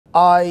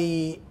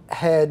I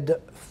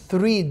had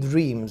 3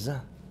 dreams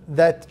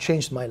that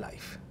changed my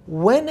life.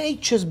 When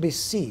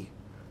HSBC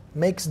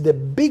makes the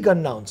big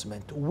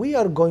announcement, we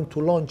are going to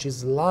launch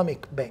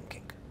Islamic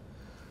banking,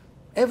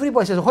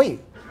 everybody says, hey,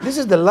 this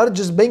is the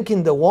largest bank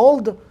in the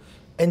world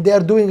and they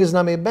are doing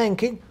Islamic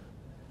banking.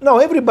 No,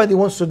 everybody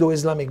wants to do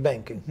Islamic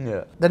banking.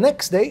 Yeah. The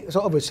next day,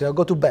 so obviously I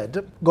go to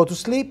bed, go to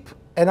sleep,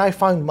 and I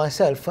find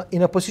myself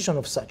in a position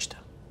of sajda.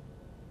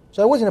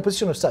 So I was in a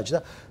position of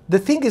sajda. The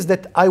thing is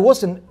that I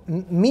wasn't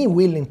me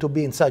willing to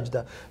be in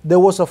sajda. There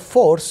was a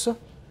force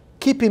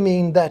keeping me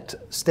in that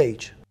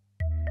stage.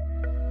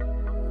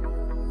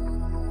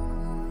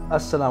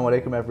 Assalamu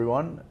alaikum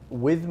everyone.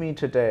 With me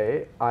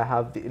today I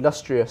have the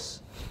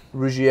illustrious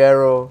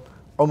Ruggiero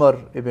Umar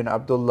ibn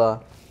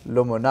Abdullah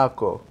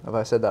Lomonaco. Have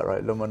I said that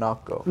right?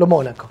 Lomonaco.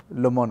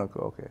 Lomonaco,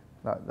 okay.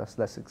 That's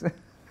less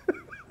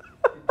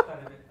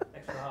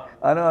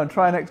I know, I'm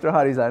trying extra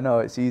hard. He's like, no,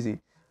 it's easy.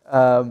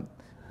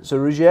 So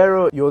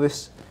Ruggiero, you're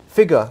this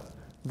figure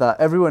that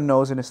everyone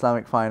knows in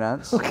Islamic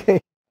finance.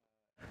 Okay.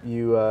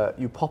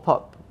 You pop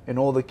up in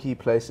all the key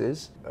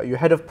places. You're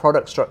head of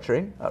product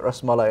structuring at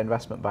Rasmallah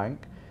Investment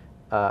Bank,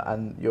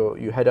 and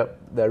you head up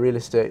their real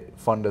estate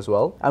fund as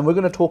well. And we're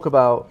going to talk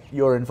about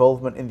your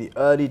involvement in the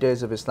early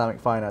days of Islamic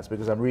finance,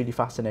 because I'm really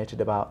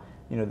fascinated about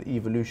the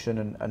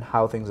evolution and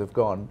how things have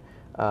gone,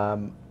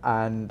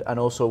 and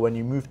also when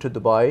you moved to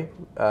Dubai,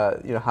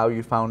 how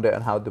you found it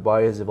and how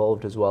Dubai has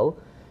evolved as well.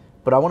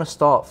 But I want to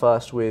start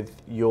first with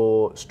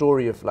your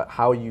story of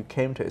how you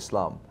came to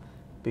Islam,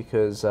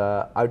 because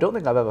I don't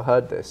think I've ever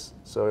heard this,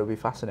 so it'll be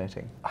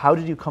fascinating. How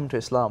did you come to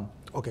Islam?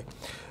 Okay.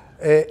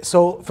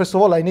 So first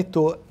of all, I need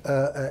to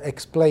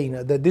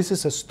explain that this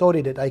is a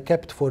story that I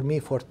kept for me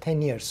for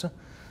 10 years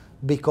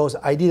because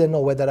I didn't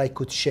know whether I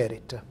could share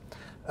it.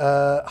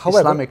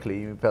 However, Islamically,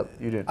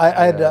 you didn't.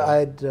 I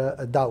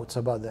had doubts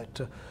about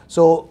that.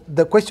 So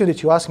the question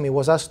that you asked me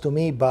was asked to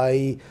me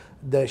by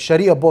the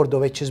Sharia board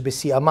of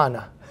HSBC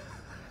Amana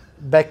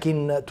back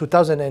in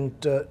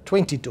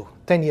 2022,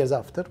 10 years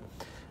after.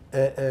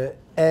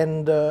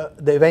 And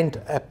the event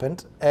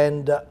happened,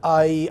 and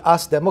I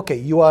asked them, okay,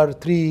 you are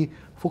 3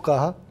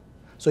 fuqaha,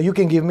 so you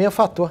can give me a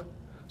fatwa.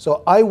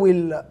 So I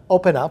will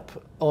open up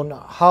on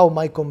how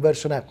my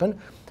conversion happened,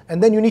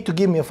 and then you need to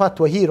give me a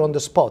fatwa here on the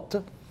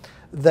spot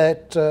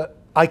that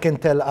I can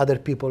tell other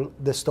people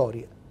the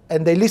story.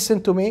 And they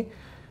listened to me,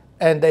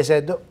 and they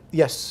said,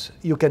 yes,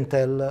 you can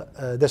tell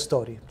the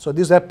story. So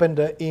this happened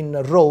in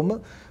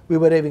Rome. We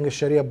were having a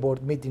Sharia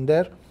board meeting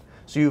there.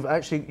 So you've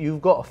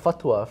got a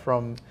fatwa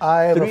from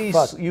I have 3.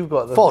 You've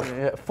got 4.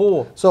 Yeah,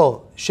 4.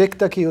 So Sheikh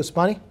Taqi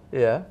Usmani.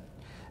 Yeah.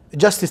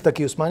 Justice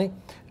Taqi Usmani.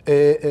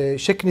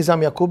 Sheikh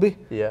Nizam Yaqubi.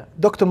 Yeah.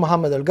 Dr.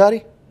 Muhammad Al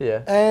Ghari.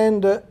 Yeah.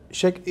 And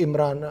Sheikh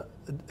Imran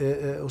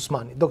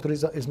Usmani. Dr.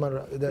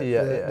 Ismail,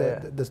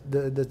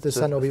 the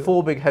son of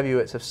 4 big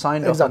heavyweights have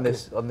signed off on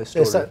this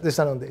story. The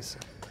son on this.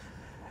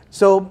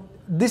 So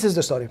this is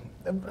the story,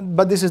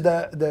 but this is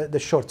the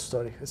short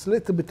story. It's a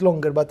little bit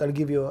longer, but I'll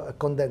give you a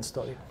condensed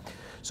story.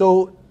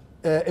 So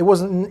it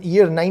was in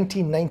year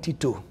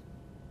 1992.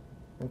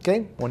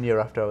 Okay. 1 year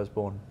after I was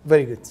born.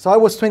 Very good. So I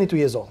was 22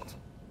 years old.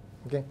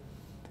 Okay.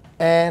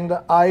 And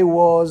I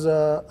was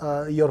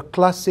your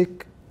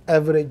classic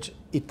average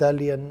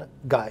Italian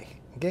guy.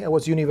 Okay. I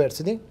was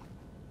university.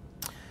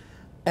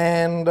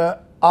 And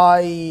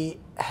I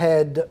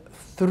had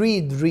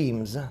 3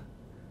 dreams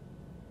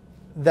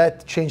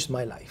that changed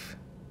my life.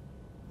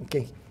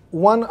 Okay.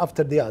 One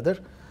after the other.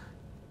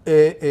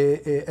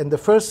 And the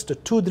first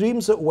 2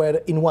 dreams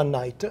were in one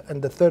night,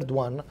 and the third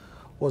one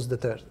was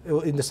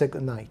in the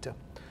second night.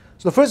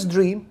 So the first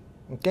dream,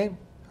 okay,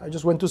 I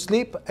just went to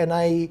sleep and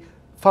I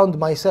found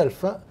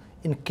myself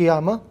in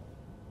Qiyamah,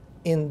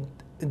 in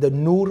the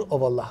Noor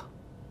of Allah.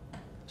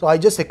 So I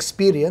just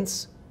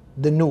experienced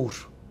the Noor.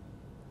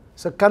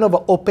 It's a kind of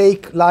an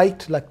opaque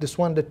light like this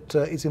one that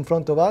is in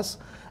front of us,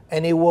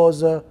 and it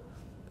was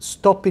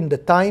stopping the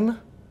time.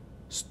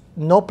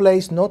 No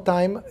place, no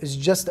time, it's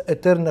just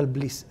eternal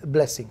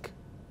blessing.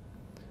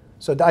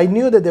 So I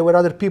knew that there were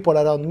other people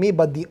around me,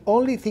 but the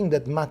only thing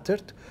that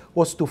mattered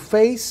was to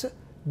face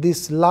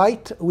this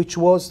light which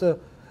was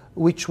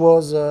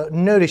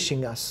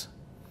nourishing us.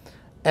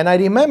 And I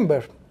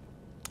remember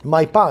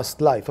my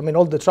past life,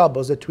 all the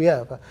troubles that we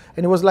have,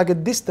 and it was like a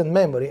distant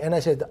memory, and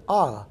I said,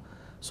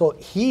 so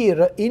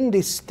here in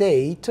this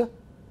state,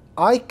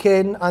 I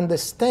can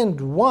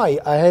understand why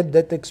I had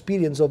that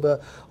experience of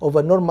a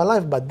normal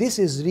life, but this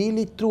is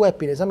really true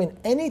happiness.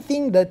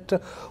 Anything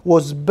that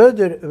was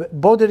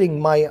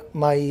bothering my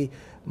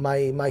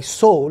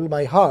soul,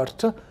 my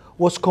heart,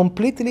 was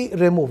completely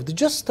removed.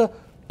 Just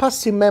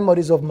passing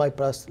memories of my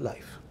past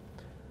life.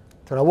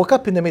 So I woke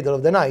up in the middle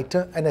of the night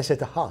and I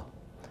said,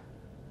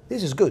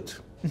 this is good.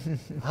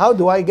 How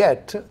do I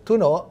get to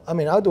know,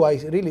 how do I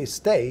really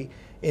stay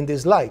in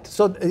this light?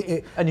 So,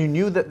 and you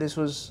knew that this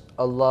was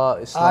Allah,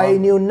 Islam? I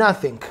knew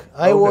nothing.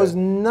 I was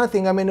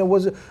nothing. I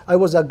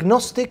was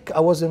agnostic. I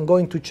wasn't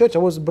going to church. I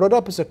was brought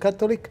up as a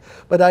Catholic,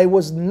 but I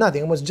was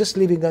nothing. I was just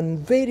living a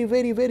very,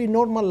 very, very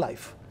normal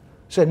life.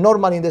 So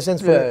normal in the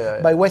sense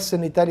by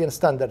Western Italian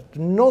standard.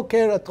 No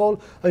care at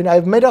all. I mean,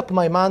 I've made up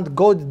my mind,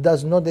 God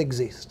does not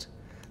exist.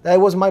 That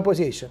was my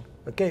position.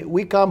 Okay,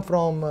 we come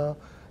from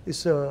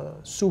this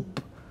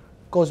soup,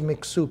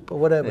 cosmic soup or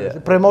whatever,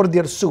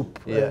 primordial soup.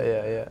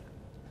 And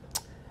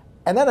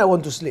then I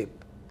went to sleep.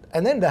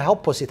 And then the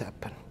opposite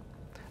happened.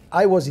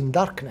 I was in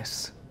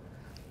darkness.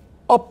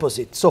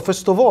 Opposite. So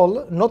first of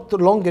all, not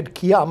longer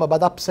Qiyam,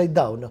 but upside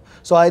down.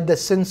 So I had the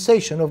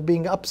sensation of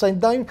being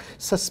upside down,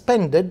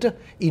 suspended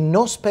in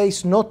no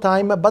space, no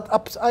time,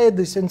 but I had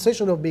the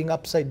sensation of being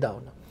upside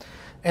down.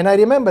 And I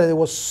remember it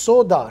was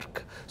so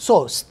dark.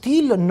 So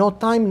still no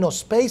time, no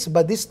space,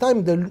 but this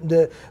time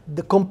the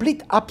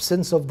complete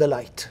absence of the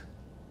light.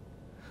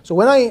 So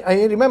when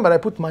I remember I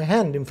put my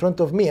hand in front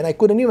of me and I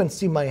couldn't even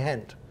see my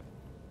hand.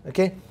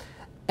 Okay?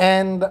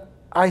 And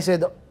I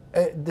said,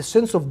 the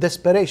sense of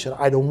desperation,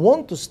 I don't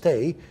want to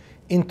stay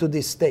into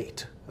this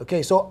state.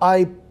 Okay, so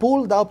I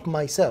pulled up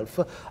myself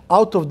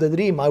out of the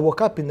dream. I woke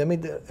up in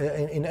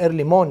the in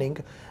early morning,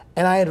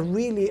 and I had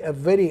really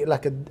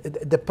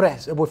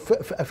depressed.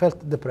 I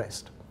felt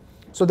depressed.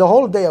 So the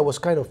whole day I was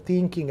kind of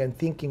thinking and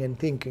thinking and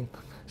thinking.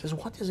 I says,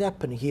 what is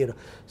happening here?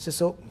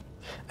 So,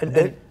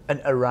 and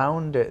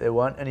around it, there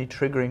weren't any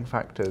triggering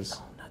factors.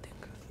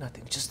 No,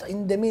 nothing. Just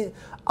in the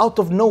out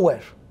of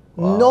nowhere.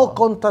 Wow. No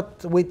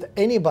contact with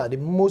anybody,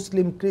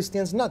 Muslim,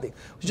 Christians, nothing.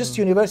 It was just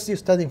university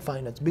studying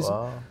finance.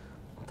 Wow.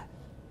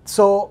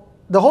 So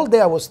the whole day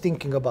I was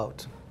thinking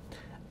about.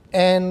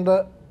 And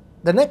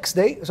the next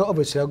day, so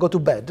obviously I go to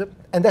bed,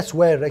 and that's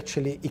where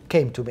actually it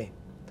came to me.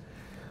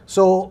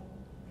 So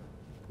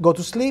go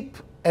to sleep,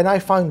 and I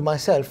found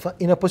myself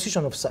in a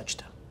position of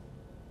sajda.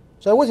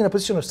 So I was in a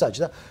position of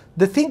sajda.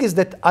 The thing is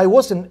that I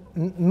wasn't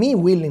me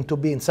willing to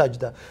be in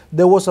sajda.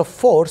 There was a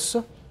force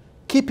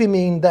keeping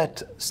me in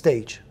that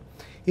stage.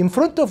 In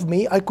front of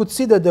me, I could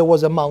see that there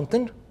was a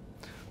mountain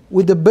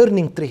with a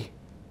burning tree.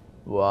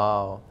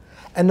 Wow.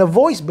 And a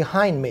voice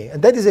behind me,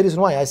 and that is the reason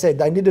why I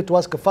said I needed to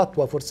ask a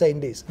fatwa for saying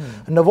this.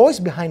 And the voice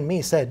behind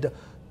me said,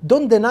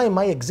 don't deny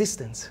my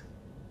existence.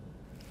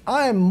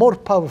 I am more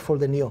powerful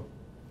than you.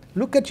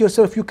 Look at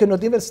yourself, you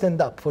cannot even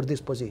stand up for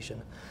this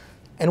position.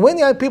 And when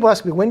people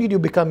ask me, when did you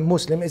become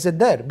Muslim? I said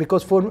there,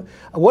 because for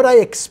what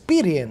I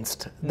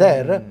experienced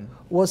there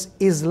was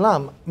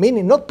Islam,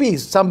 meaning not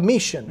peace,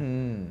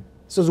 submission.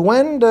 So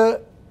when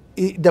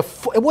it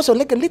was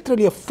like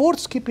literally a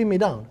force keeping me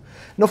down.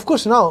 And of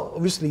course now,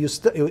 obviously,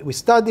 we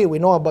study, we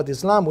know about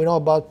Islam, we know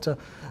about,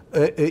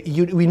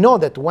 we know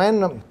that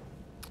when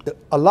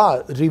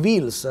Allah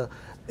reveals,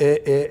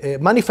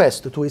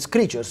 manifest to his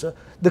creatures,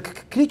 the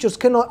creatures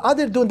cannot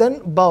other than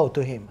bow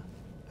to him.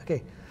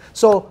 Okay,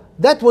 so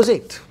that was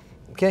it.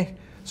 Okay.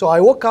 So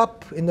I woke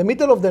up in the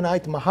middle of the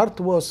night. My heart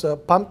was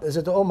pumped. I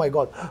said, "Oh my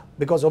God!"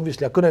 Because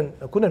obviously I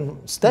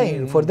couldn't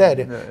stay for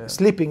that,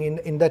 sleeping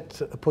in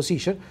that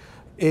position.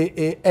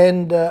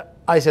 And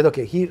I said,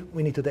 "Okay, here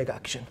we need to take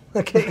action."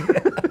 Okay.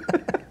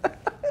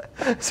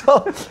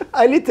 So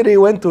I literally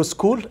went to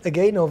school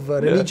again of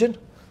religion.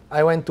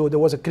 I went to, there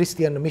was a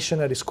Christian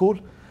missionary school,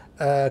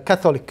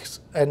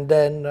 Catholics, and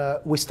then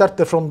we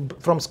started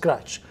from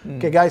scratch.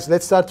 Okay, guys,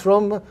 let's start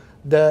from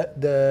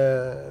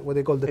the what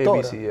they call the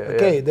Torah,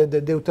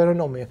 the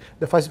Deuteronomy,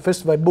 the first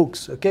 5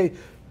 books. Okay,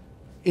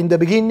 in the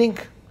beginning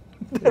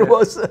there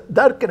was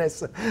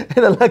darkness,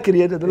 and Allah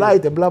created the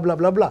light, and blah blah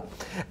blah blah.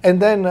 And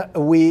then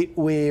we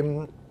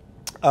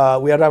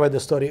arrive at the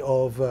story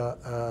of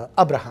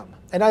Abraham,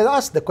 and I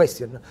asked the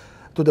question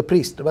to the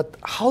priest, but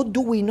how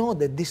do we know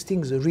that these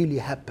things really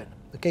happen?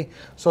 Okay,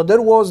 so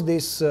there was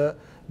this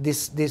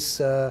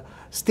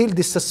still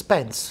this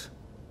suspense.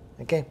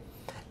 Okay,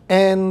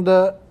 and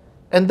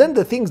then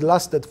the things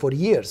lasted for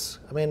years.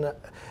 I mean,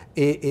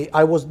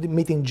 I was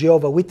meeting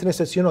Jehovah's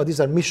Witnesses. You know, these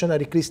are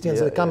missionary Christians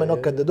that come and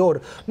knock at the door.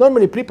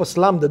 Normally, people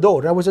slam the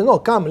door. I was like, no,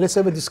 come, let's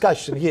have a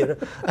discussion here.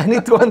 I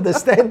need to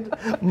understand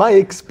my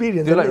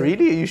experience. They're like,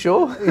 really? Are you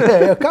sure?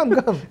 Yeah, come.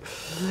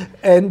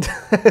 And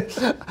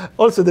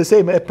also the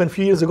same happened a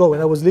few years ago when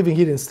I was living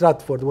here in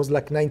Stratford. It was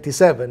like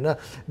 97.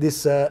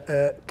 This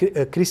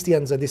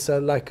Christians,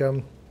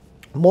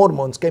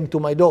 Mormons came to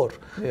my door.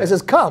 I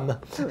says, come.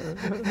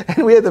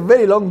 And we had a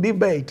very long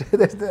debate.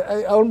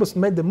 I almost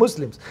met the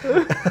Muslims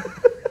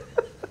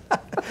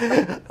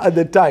at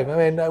the time. I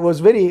mean, it was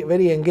very,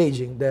 very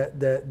engaging,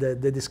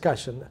 the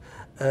discussion.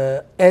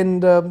 So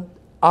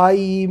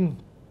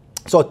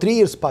 3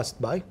 years passed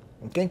by,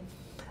 okay?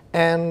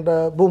 And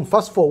boom,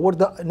 fast forward,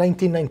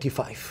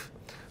 1995.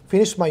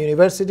 Finished my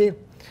university,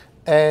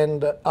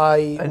 and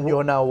And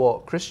you're now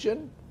what,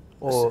 Christian?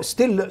 Or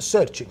still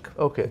searching.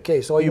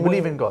 Okay, so you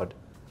believe in God?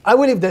 I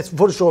believe that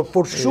for sure.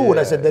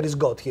 I said there is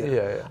God here.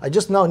 Yeah. I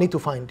just now need to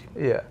find him.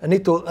 Yeah. I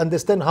need to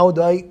understand how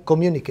do I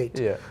communicate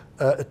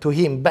to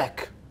him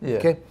back. Yeah.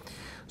 Okay.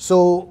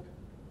 So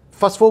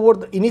fast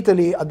forward, in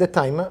Italy at that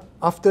time,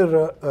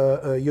 after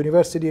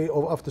university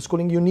or after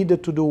schooling, you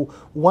needed to do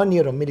 1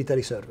 year of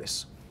military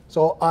service.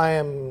 So I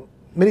am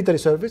military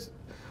service.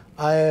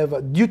 I have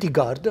a duty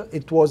guard.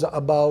 It was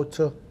about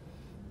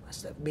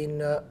must have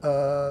been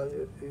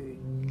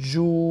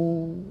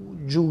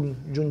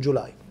June,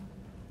 July.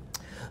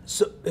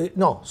 So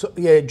no, so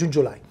yeah, June,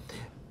 July.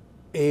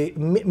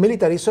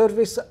 Military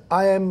service.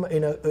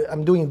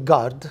 I'm doing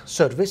guard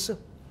service,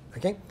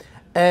 okay,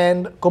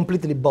 and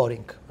completely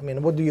boring. I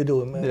mean, what do you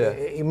do?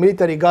 A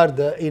military guard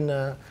in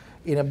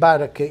a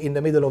barrack in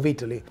the middle of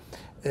Italy.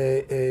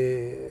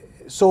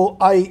 So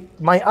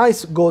my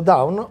eyes go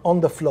down on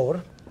the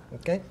floor,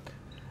 okay,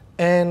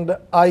 and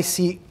I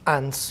see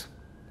ants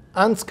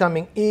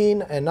coming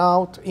in and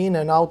out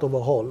of a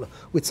hole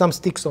with some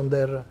sticks on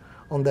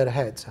their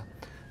heads.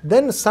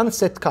 Then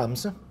sunset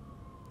comes,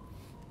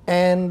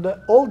 and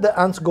all the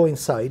ants go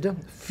inside.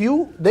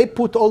 They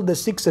put all the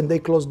sticks and they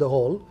close the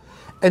hole,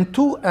 and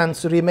 2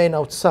 ants remain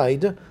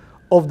outside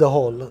of the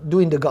hole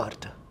doing the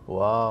guard.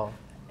 Wow.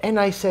 And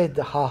I said,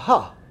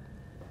 haha,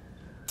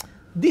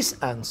 these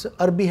ants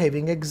are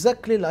behaving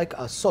exactly like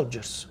us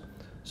soldiers.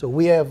 So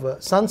we have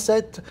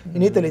sunset.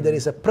 In Italy, there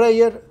is a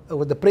prayer,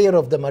 with the prayer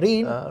of the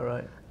Marine.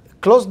 Right.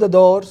 Close the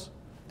doors,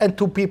 and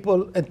 2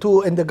 people,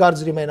 and the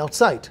guards remain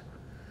outside.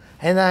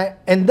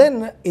 And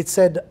then it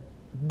said,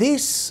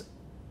 these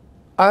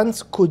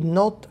ants could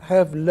not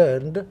have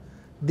learned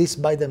this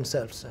by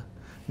themselves.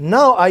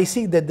 Now I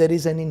see that there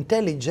is an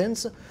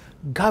intelligence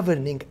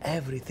governing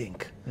everything.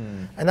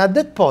 And at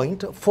that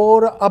point,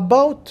 for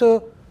about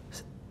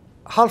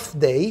half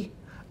day,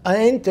 I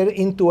enter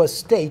into a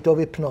state of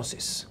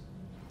hypnosis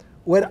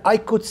where I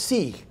could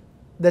see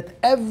that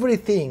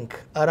everything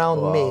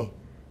around me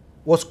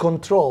was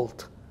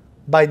controlled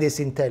by this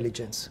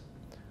intelligence.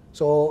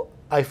 So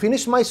I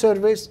finish my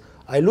service,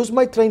 I lose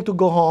my train to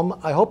go home,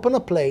 I hop on a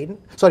plane,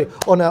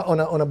 on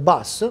a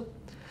bus,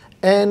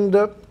 and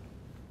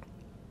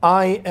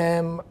I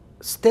am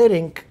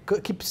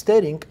keep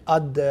staring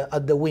at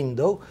the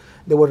window.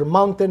 There were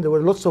mountains, there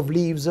were lots of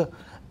leaves,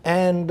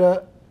 and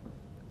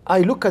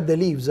I look at the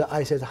leaves,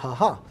 I said,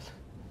 haha,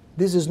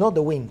 this is not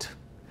the wind.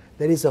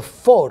 There is a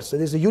force,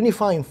 there is a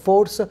unifying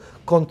force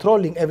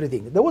controlling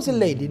everything. There was a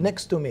lady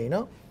next to me,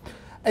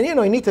 and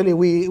in Italy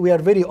we are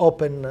very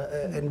open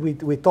and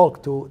we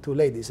talk to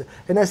ladies.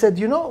 And I said,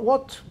 you know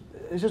what?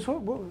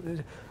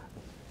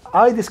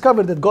 I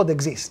discovered that God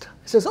exists.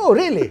 He says, oh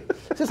really?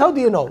 He says, how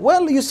do you know?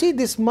 Well, you see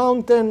this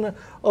mountain,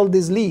 all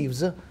these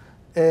leaves.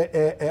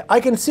 I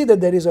can see that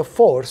there is a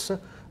force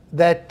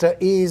that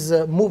is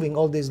moving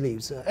all these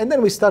leaves. And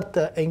then we start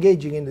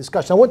engaging in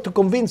discussion. I want to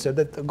convince her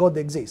that God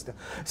exists.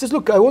 He says,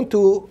 look, I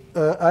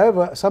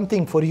have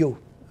something for you,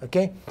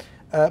 okay?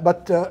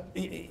 But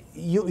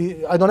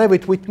I don't have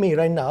it with me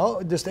right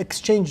now. Just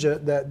exchange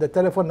the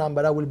telephone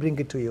number. I will bring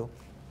it to you.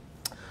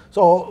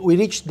 So we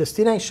reach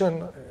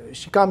destination.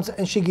 She comes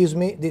and she gives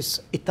me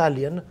this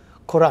Italian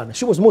Quran.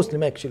 She was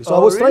Muslim actually. So I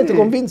was trying to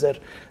convince her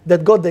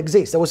that God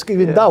exists. I was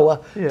giving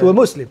dawah to a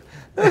Muslim.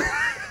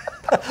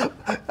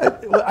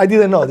 I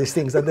didn't know these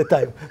things at the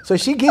time. So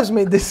she gives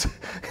me this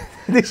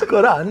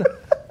Quran.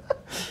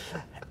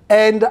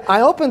 And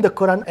I opened the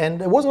Quran,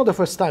 and it was not the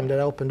first time that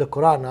I opened the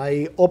Quran.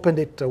 I opened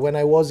it when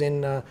I was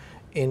in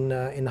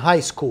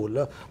high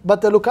school.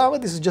 But look,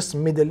 this is just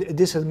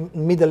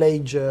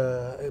middle-age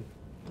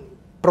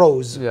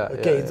prose.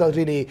 It's not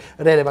really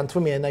relevant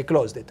for me, and I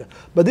closed it.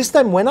 But this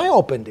time, when I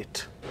opened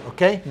it,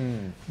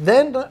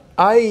 then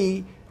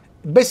I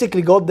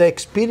basically got the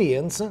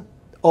experience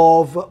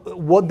of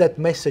what that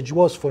message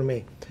was for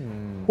me.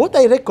 What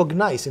I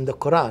recognize in the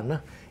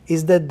Quran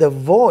is that the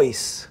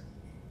voice,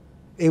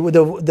 the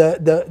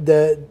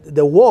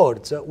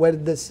words were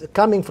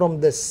coming from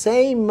the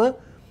same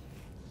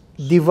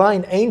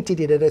divine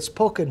entity that had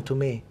spoken to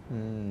me.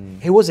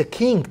 He was a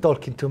king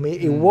talking to me.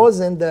 It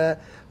wasn't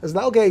it's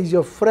like, okay, he's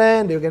your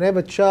friend, you can have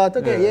a chat.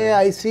 Okay,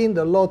 I've seen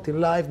a lot in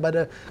life,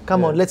 but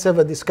come on, let's have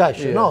a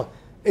discussion. No,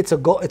 it's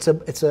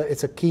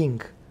a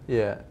king.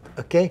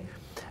 Okay,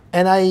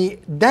 and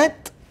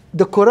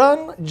the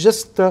Quran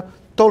just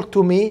talked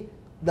to me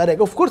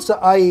direct. Of course,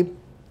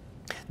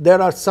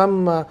 there are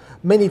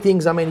many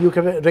things. I mean, you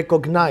can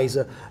recognize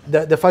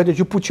the fact that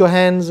you put your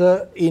hands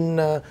in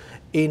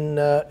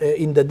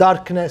the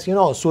darkness.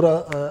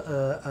 Surah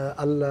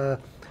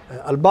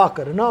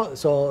Al-Baqarah.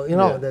 So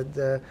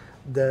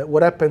that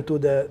what happened to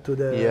the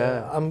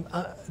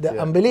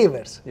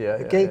unbelievers.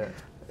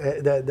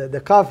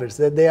 The kafirs.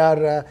 That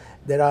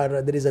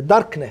there is a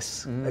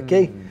darkness.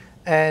 Okay.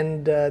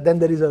 And then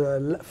there is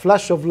a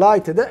flash of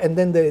light, and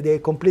then they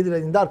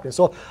completely in darkness.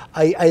 So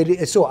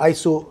I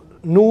saw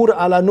nur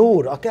ala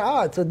nur. Okay,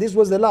 so this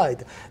was the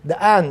light. The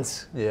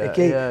ants.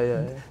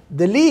 The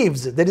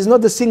leaves. There is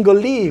not a single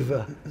leaf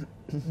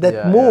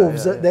that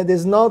moves. That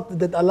is not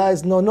that Allah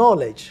has no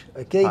knowledge.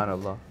 Okay.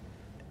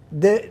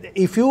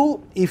 If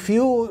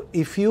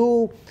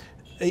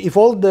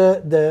all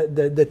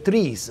the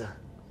trees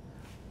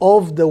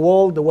of the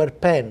world were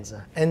pens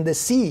and the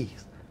sea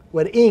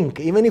were ink,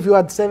 even if you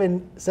had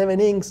seven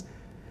inks,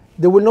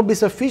 there will not be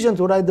sufficient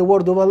to write the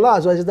word of Allah.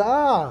 So I said,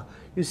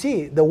 you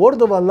see, the word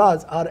of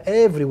Allah are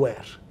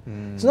everywhere.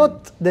 It's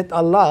not that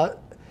Allah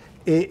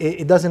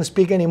it doesn't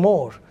speak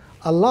anymore.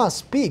 Allah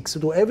speaks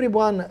to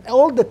everyone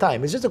all the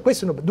time. It's just a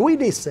question of, do we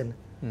listen?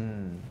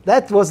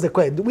 That was the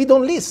question. We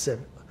don't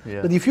listen.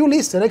 But if you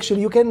listen,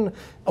 actually you can,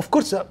 of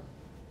course,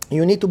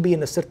 you need to be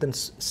in a certain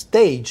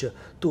stage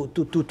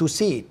to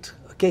see it.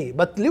 Okay,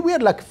 but we are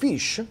like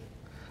fish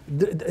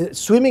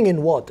swimming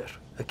in water.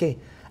 Okay,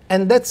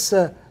 and that's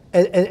and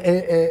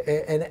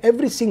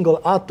every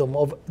single atom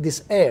of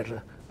this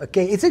air.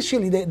 Okay, it's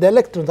actually the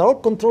electrons are all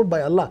controlled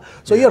by Allah.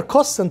 So you're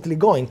constantly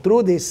going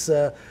through this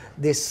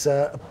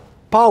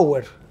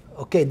power.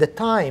 Okay, the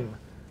time.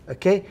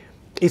 Okay,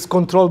 is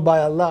controlled by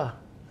Allah.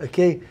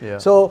 Okay,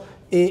 so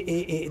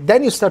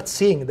then you start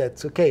seeing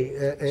that. Okay.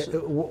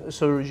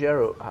 So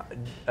Ruggiero,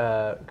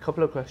 a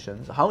couple of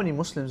questions. How many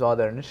Muslims are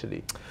there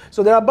initially?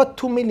 So there are about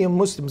 2 million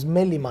Muslims,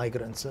 mainly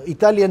migrants.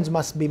 Italians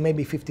must be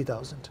maybe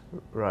 50,000.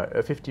 Right,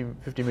 50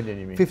 million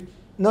you mean?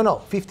 No,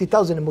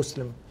 50,000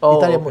 Muslim, oh,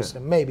 Italian okay.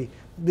 Muslim, maybe.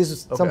 This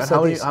is Okay. some And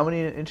studies. how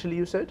many initially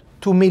you said?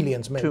 2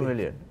 million, maybe. 2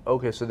 million.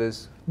 Okay, so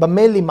there's... But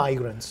mainly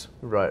migrants.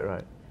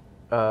 Right.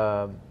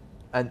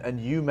 And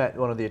you met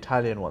one of the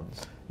Italian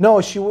ones? No,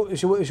 she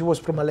was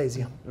from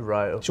Malaysia.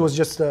 Right. Okay. She was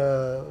just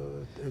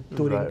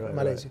touring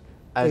Malaysia,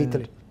 And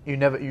Italy.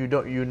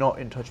 you're not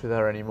in touch with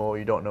her anymore.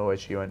 You don't know where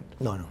she went.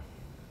 No.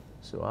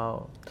 So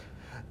wow.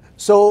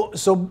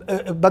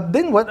 But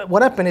then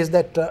what happened is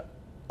that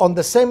on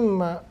the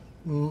same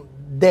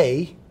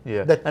day.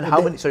 Yeah. That and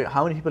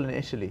how many people in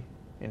Italy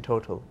in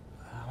total?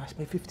 Must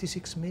be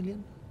 56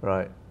 million.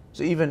 Right.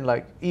 So even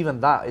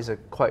that is a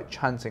quite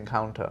chance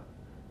encounter.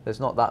 There's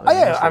not that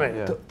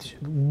many.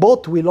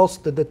 Both we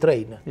lost the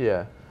train.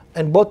 Yeah.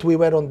 And both we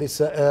were on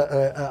this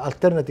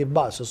alternative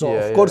bus. So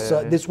of course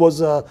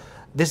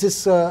this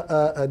is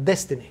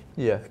destiny.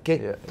 Yeah.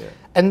 Okay. Yeah.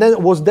 And then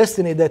it was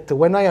destiny that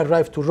when I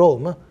arrived to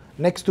Rome,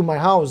 next to my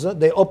house,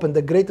 they opened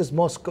the greatest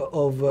mosque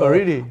of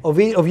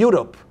of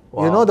Europe.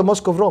 Wow. You know the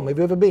Mosque of Rome? Have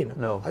you ever been?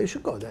 No. You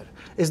should go there.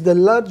 It's the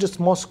largest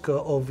mosque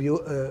of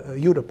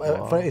Europe,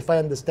 if I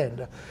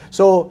understand.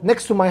 So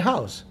next to my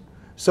house.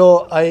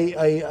 So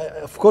I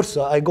of course,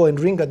 I go and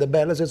ring at the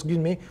bell. I say, excuse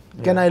me,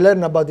 can I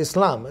learn about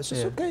Islam? I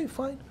says, okay,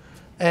 fine.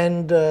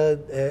 And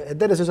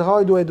then I says,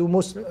 how do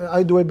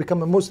I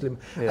become a Muslim?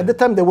 At the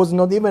time, there was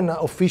not even an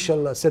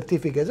official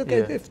certificate. Okay,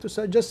 you have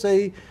to just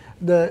say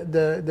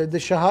the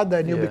Shahada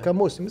and you become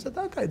Muslim. I said,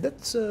 okay,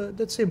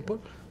 that's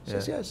simple. He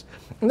says, yes.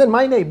 And then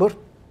my neighbor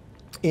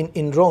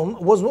in Rome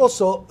was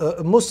also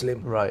a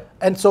Muslim. Right.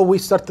 And so we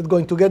started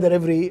going together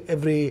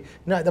every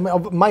night. I mean,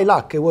 my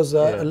luck, it was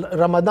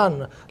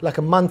Ramadan, like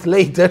a month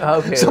later.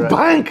 Okay, so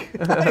bang,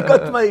 I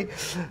got my.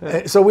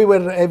 So we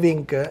were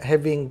having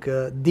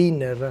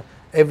dinner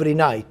every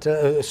night.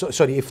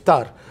 Sorry,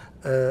 iftar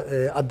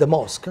at the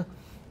mosque,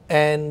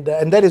 and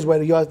that is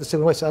where you asked the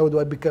second question. How do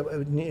I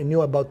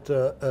knew about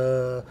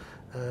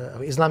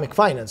Islamic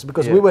Finance?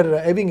 Because we were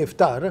having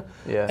iftar,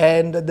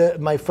 and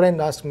my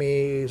friend asked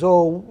me,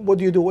 so what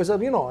do you do? I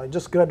said, I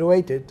just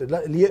graduated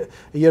a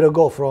year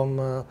ago from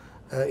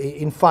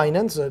in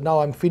finance. Now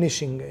I'm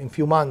finishing in a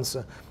few months.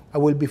 I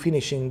will be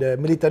finishing the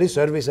military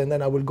service, and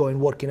then I will go and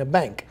work in a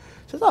bank.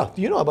 He says,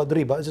 do you know about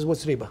riba? I says,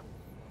 what's riba?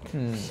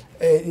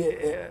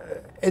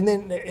 And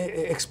then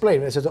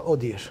explain. I said, oh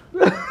dear.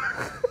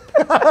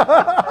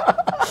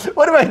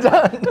 What have I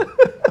done?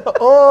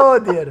 Oh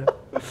dear.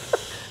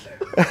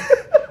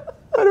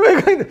 What am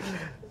I going to?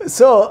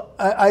 So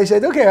I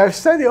said, okay, I've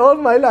studied all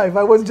my life.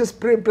 I was just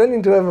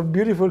planning to have a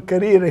beautiful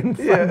career in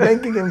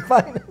banking and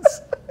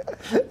finance.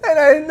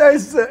 And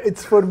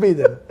it's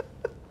forbidden.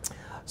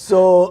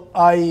 So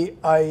I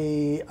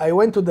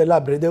went to the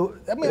library.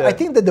 I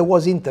think that there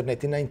was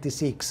internet in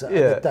 '96 at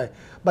the time,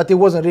 but it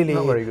wasn't really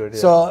not very good.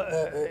 So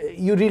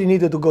you really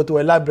needed to go to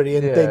a library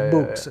and take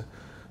books.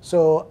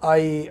 So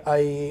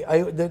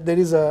there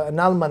is an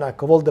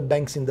almanac of all the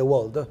banks in the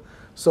world.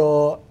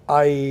 So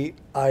I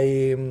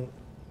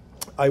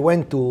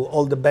went to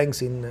all the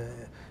banks in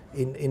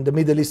the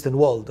Middle Eastern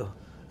world.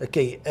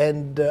 Okay,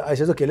 and I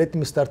said, okay, let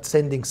me start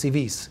sending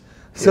CVs.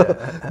 So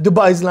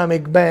Dubai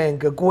Islamic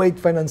Bank, Kuwait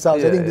Finance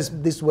House, I think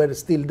this were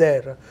still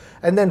there.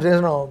 And then, I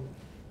don't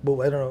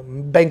know,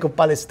 Bank of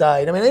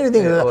Palestine, I mean,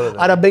 anything,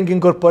 Arab Banking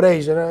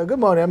Corporation. Good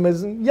morning, I'm a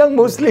young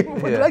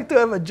Muslim, would like to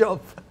have a job.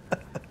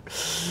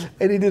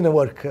 And it didn't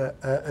work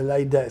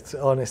like that,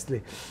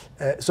 honestly.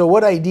 So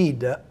what I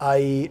did,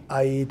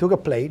 I took a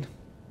plane,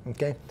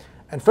 okay?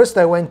 And first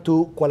I went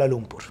to Kuala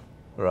Lumpur.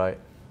 Right.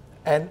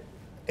 And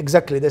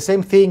exactly the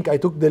same thing, I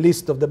took the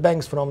list of the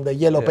banks from the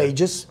yellow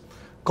pages,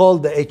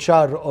 called the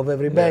HR of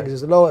every bank.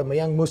 Says, hello, I'm a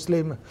young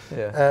Muslim,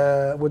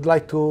 would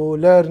like to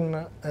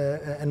learn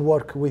and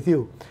work with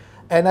you.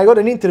 And I got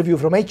an interview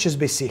from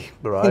HSBC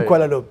in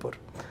Kuala Lumpur.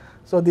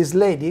 So this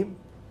lady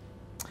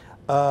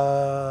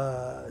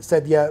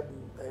said,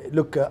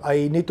 look,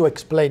 I need to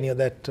explain you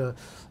that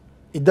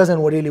it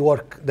doesn't really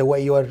work the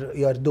way you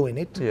are doing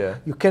it.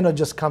 You cannot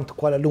just come to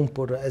Kuala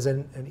Lumpur as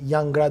a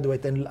young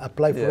graduate and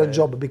apply for a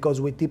job, because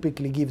we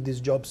typically give these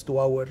jobs to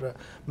our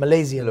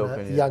Malaysian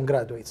young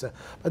graduates.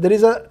 But there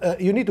is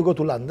you need to go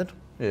to London.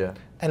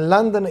 And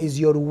London is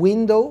your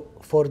window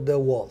for the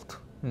world.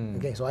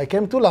 Okay, so I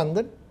came to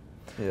London.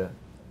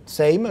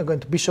 Same, I'm going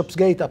to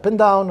Bishopsgate, up and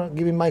down,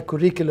 giving my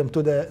curriculum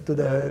to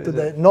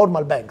the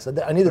normal banks.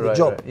 I needed a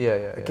job.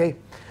 Okay.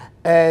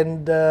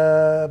 And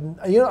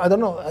I don't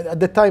know. At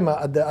the time,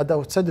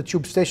 outside the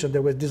tube station,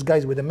 there were these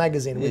guys with a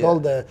magazine with all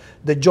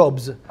the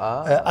jobs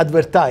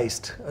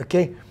advertised.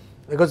 Okay,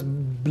 because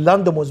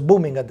London was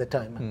booming at the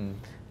time,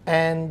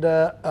 and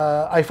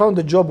I found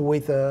a job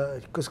with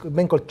a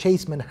bank called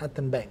Chase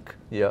Manhattan Bank.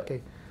 Yeah.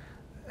 Okay,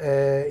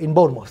 in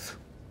Bournemouth.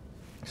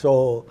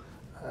 So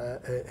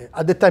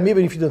at the time,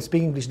 even if you don't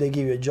speak English, they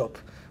give you a job.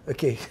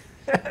 Okay.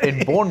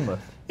 In Bournemouth.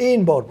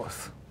 In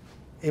Bournemouth.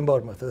 In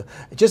Bournemouth.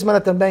 Chase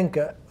Manhattan Bank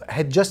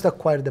had just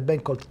acquired a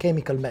bank called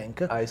Chemical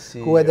Bank. I see.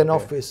 Who had an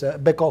office,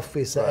 back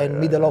office and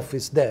middle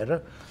office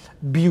there.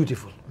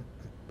 Beautiful.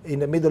 In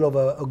the middle of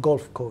a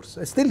golf course.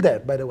 It's still there,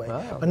 by the way.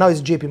 But now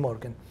it's JP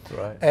Morgan.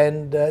 Right.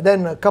 And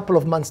then a couple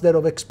of months there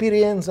of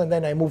experience, and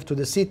then I moved to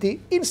the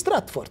city in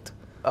Stratford.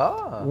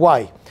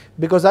 Why?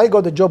 Because I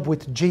got a job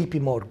with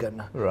JP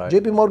Morgan. Right.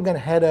 JP Morgan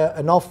had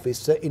an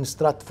office in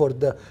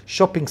Stratford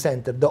shopping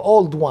center, the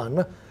old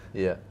one.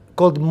 Yeah.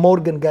 Called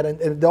Morgan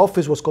Guarantee. The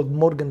office was called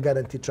Morgan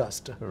Guarantee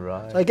Trust.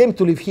 Right. So I came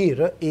to live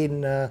here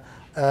in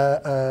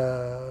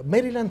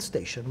Maryland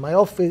Station. My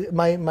office,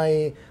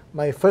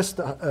 my first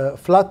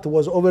flat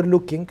was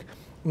overlooking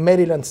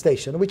Maryland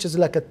Station, which is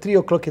like at 3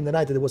 o'clock in the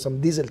night. There was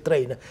some diesel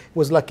train. It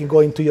was like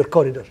going to your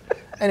corridor.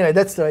 Anyway,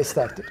 that's where I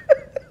started.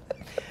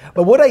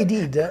 But what I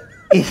did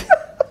is,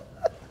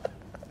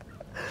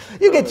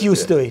 you get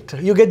used to it.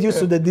 You get used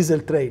to the diesel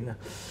train.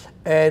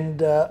 And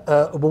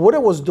but what I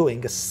was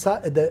doing,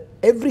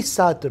 every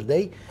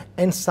Saturday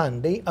and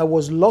Sunday, I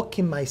was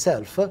locking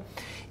myself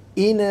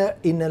in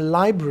a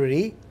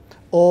library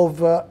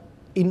of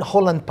in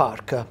Holland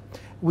Park,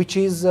 which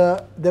is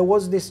there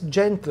was this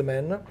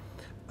gentleman.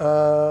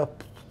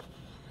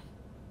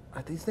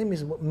 His name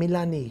is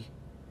Milani.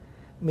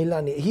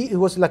 He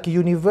was like a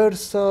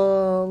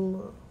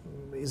universal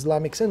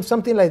Islamic sense,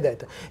 something like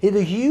that. He had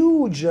a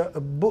huge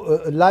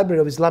library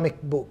of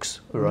Islamic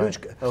books. Right.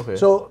 Okay.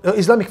 So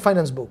Islamic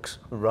finance books.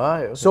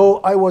 Right. Okay.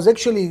 So I was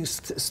actually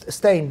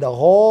staying the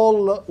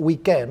whole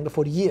weekend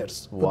for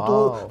years.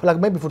 Wow. For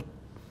maybe for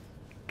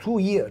 2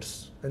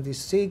 years,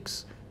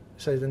 96,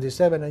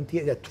 97,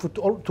 98, yeah,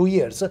 for 2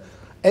 years.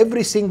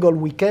 Every single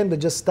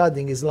weekend just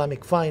studying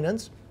Islamic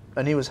finance.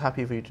 And he was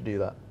happy for you to do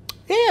that?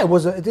 Yeah,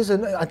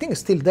 I think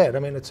it's still there. I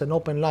mean, it's an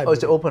open library. Oh,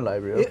 it's an open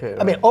library, okay.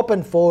 I mean,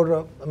 open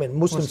for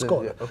Muslim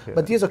scholars. Yeah, okay.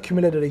 But he's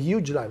accumulated a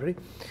huge library.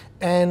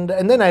 And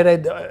then I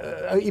read,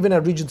 even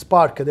at Regent's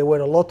Park, there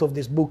were a lot of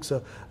these books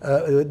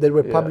that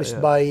were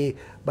published by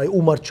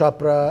Umar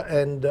Chapra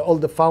and all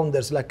the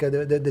founders, like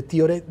the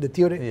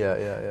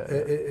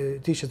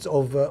teachers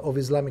of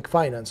Islamic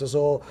finance.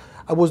 So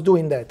I was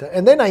doing that.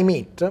 And then I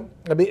meet,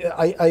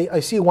 I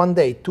see one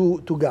day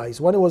two guys.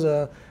 One was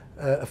a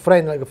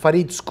friend, like a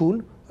Farid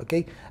School.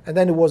 Okay, and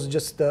then it was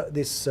just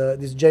this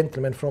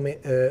gentleman from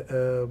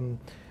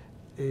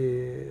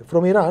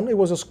Iran. He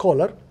was a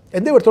scholar,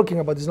 and they were talking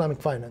about Islamic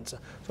finance.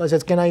 So I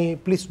said, "Can I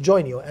please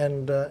join you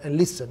and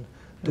listen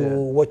to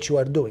what you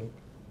are doing?"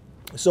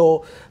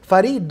 So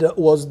Farid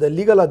was the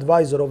legal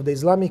advisor of the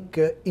Islamic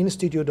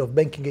Institute of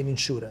Banking and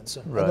Insurance.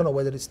 Right. I don't know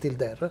whether it's still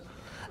there,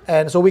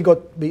 and so we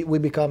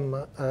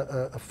become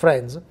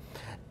friends.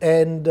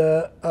 And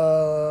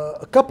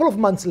a couple of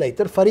months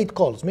later, Farid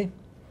calls me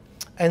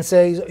and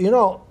says,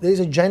 there is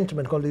a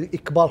gentleman called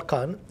Iqbal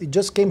Khan. He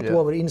just came to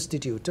our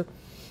institute,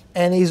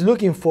 and he's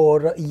looking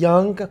for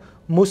young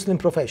Muslim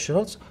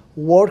professionals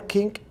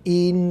working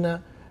in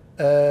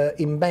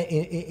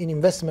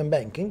investment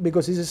banking,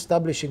 because he's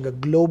establishing a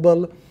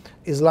global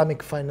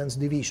Islamic finance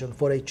division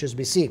for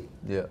HSBC.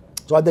 Yeah.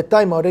 So at the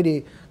time, I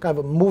already kind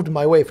of moved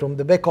my way from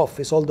the back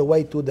office all the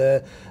way to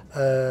the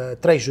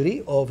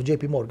treasury of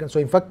JP Morgan. So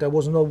in fact, I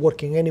was not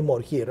working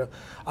anymore here.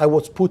 I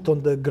was put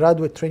on the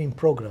graduate training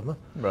program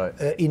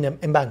in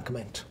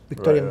Embankment,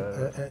 Victorian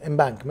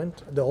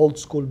Embankment, the old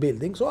school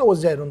building. So I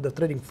was there on the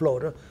trading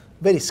floor,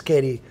 very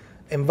scary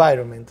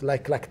environment,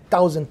 like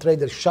 1,000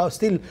 traders.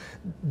 Still,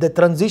 the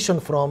transition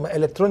from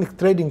electronic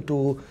trading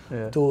to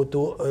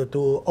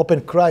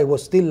open cry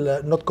was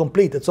still not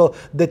completed. So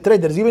the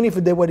traders, even if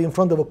they were in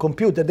front of a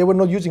computer, they were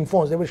not using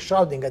phones. They were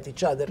shouting at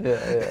each other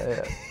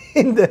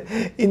on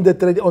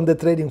the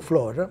trading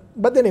floor.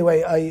 But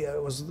anyway, I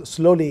was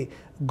slowly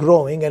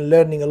growing and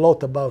learning a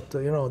lot about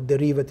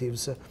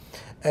derivatives.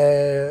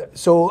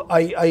 So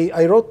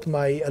I wrote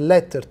my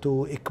letter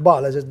to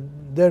Iqbal. I said,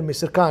 "Dear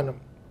Mr. Khan,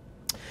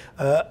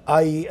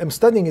 I am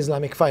studying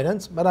Islamic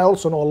finance, but I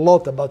also know a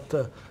lot about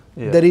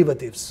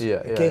derivatives.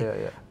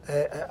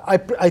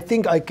 I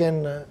think I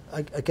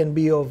can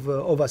be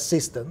of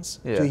assistance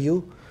to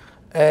you."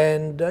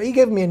 And he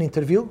gave me an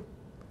interview.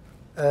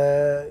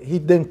 He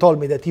then told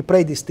me that he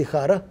prayed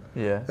istikhara.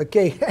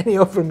 Okay, and he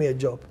offered me a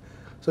job.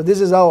 So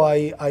this is how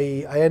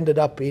I ended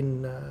up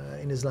in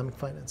Islamic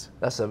finance.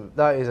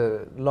 That is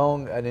a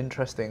long and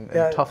interesting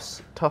and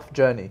tough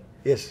journey.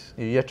 Yes.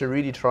 You have to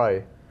really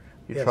try.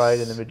 You tried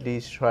in the Middle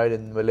East, you tried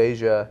in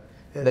Malaysia,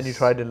 then you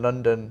tried in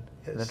London,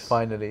 And then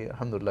finally,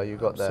 alhamdulillah, you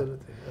got there.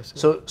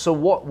 Absolutely. So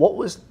what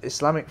was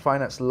Islamic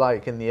finance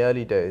like in the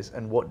early days,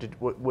 and what did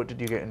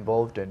you get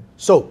involved in?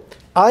 So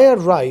I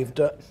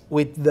arrived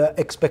with the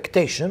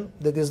expectation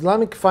that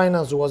Islamic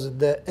finance was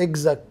the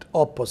exact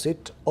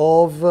opposite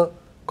of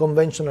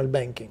conventional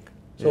banking.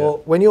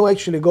 So when you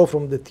actually go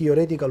from the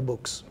theoretical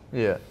books,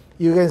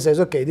 you can say,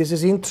 okay, this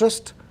is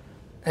interest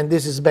and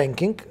this is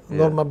banking,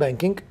 normal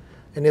banking.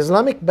 An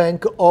Islamic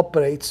bank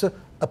operates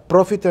a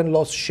profit and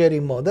loss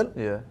sharing model.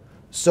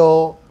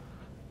 So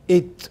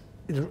it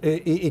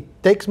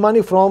takes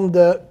money from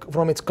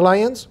its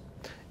clients,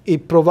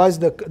 it provides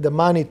the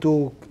money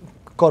to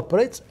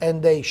corporates,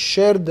 and they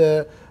share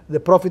the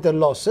profit and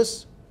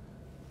losses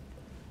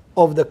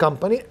of the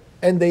company,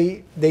 and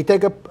they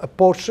take a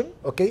portion,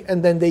 okay,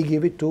 and then they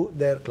give it to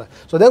their client.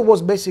 So that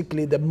was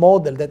basically the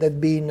model that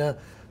had been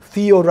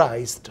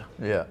theorized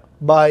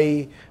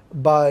by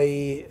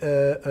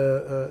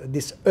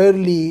these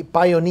early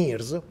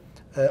pioneers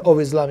of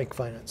Islamic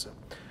finance.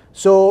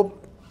 So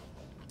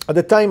at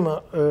the time,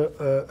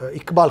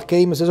 Iqbal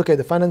came and says, okay,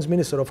 the finance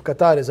minister of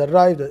Qatar has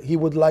arrived. He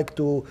would like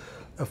to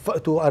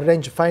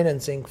arrange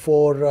financing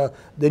for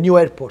the new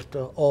airport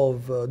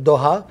of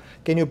Doha.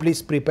 Can you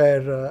please prepare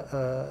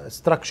a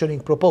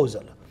structuring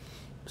proposal?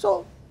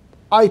 So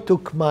I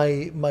took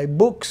my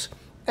books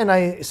and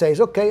I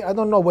says, okay, I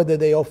don't know whether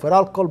they offer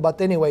alcohol,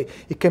 but anyway,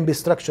 it can be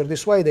structured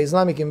this way. The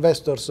Islamic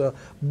investors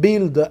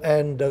build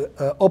and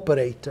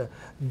operate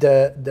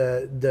the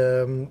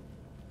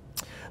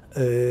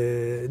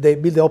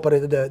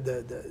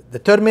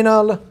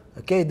terminal.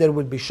 Okay, there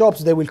will be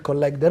shops. They will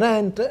collect the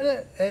rent,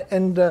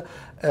 and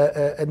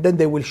then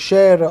they will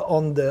share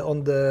on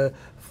the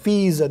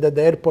fees that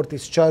the airport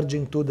is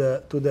charging to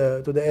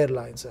the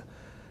airlines.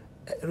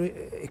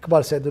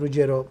 Iqbal said,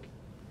 Ruggiero,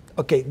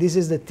 okay, this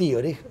is the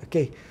theory.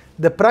 Okay,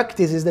 the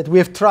practice is that we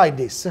have tried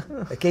this.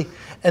 Okay,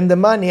 and the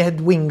money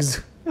had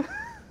wings.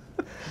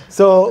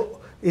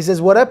 So he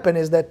says, what happened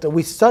is that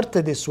we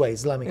started this way,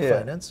 Islamic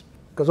finance,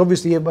 because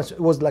obviously it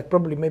was like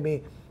probably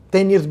maybe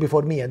 10 years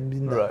before me had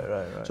been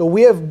there. Right. So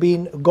we have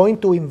been going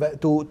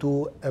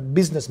to a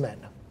businessman,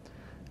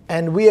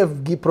 and we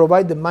have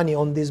provided money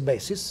on this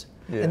basis,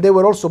 and they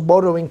were also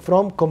borrowing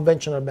from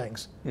conventional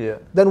banks.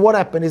 Then what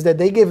happened is that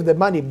they gave the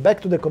money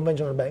back to the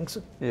conventional banks,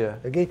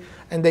 okay,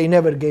 and they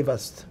never gave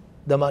us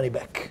the money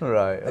back.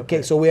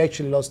 Okay, so we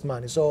actually lost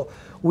money. So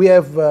we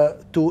have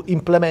to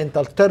implement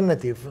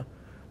alternative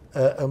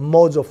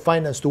modes of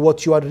finance to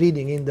what you are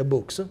reading in the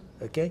books.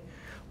 Okay,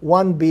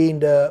 one being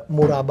the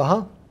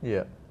murabaha,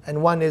 and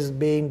one is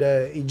being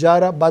the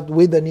ijara, but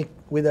with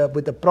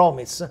a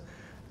promise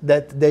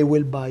that they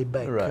will buy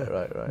back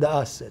the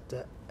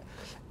asset.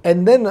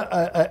 And then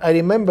I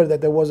remember that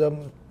there was a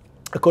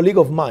colleague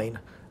of mine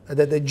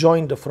that they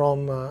joined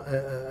from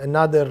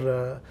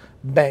another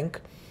bank,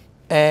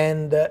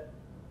 and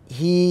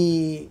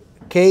he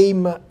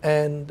came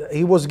and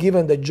he was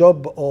given the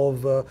job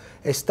of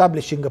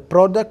establishing a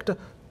product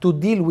to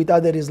deal with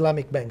other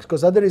Islamic banks,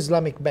 because other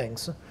Islamic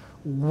banks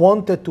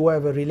wanted to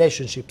have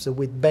relationships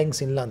with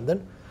banks in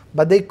London,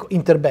 but they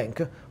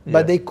interbank,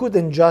 but they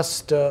couldn't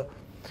just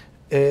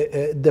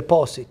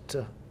deposit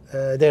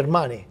their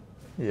money,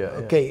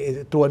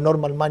 to a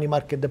normal money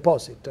market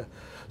deposit.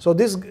 So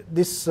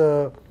this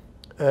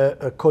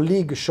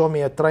colleague showed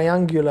me a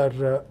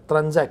triangular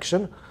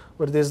transaction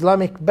where the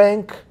Islamic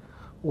bank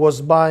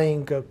was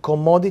buying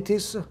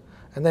commodities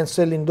and then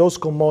selling those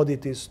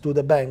commodities to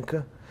the bank,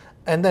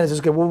 and then it says,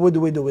 okay, what do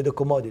we do with the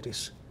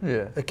commodities?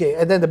 Okay,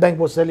 and then the bank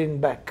was selling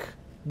back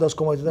those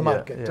commodities to the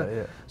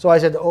market. So I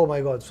said, oh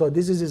my God, so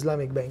this is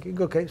Islamic banking.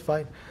 Okay,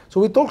 fine. So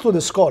we talked to the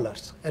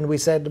scholars and we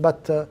said,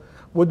 but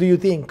what do you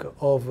think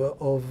of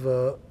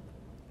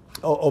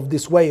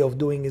this way of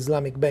doing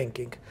Islamic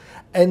banking?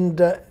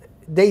 And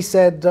they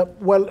said,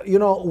 well, you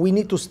know, we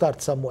need to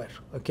start somewhere.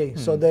 Okay,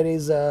 so there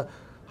is a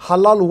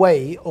halal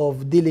way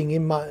of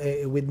dealing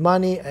with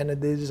money, and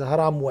there is a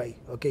haram way.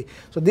 Okay,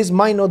 so this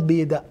might not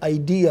be the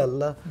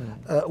ideal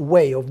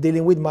way of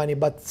dealing with money,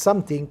 but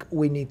something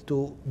we need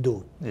to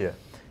do.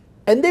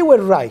 And they were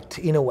right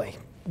in a way.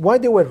 Why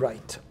they were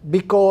right?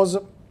 Because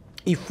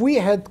if we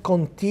had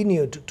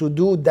continued to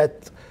do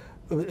that,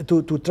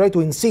 to try to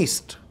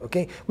insist,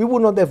 okay, we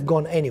would not have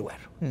gone anywhere.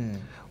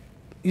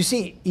 You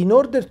see, in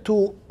order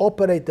to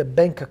operate a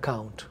bank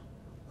account,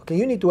 okay,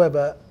 you need to have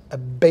a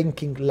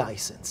banking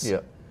license.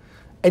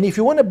 And if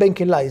you want a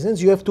banking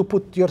license, you have to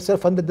put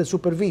yourself under the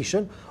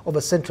supervision of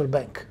a central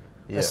bank.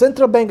 A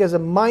central bank has a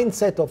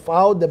mindset of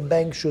how the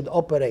bank should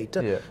operate,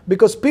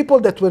 because people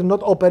that were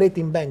not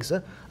operating banks,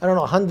 I don't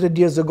know, 100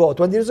 years ago,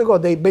 20 years ago,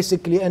 they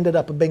basically ended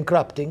up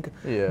bankrupting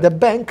the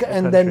bank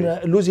and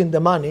then losing the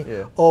money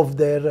of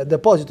their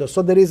depositors.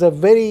 So there is a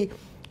very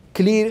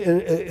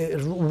clear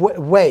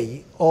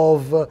way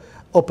of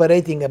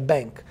operating a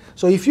bank.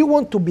 So if you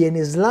want to be an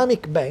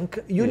Islamic bank,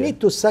 you need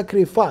to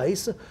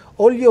sacrifice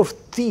all your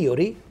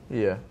theory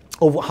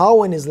of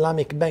how an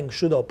Islamic bank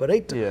should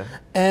operate,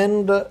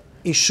 and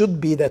it should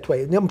be that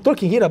way. I'm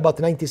talking here about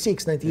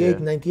 96, 98,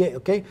 98,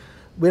 okay?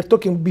 We're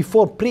talking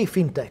before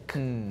pre-fintech,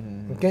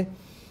 okay?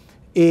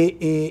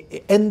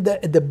 And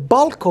the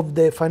bulk of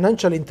the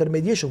financial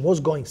intermediation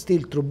was going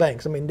still through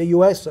banks. I mean, in the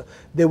US,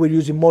 they were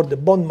using more the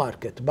bond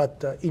market,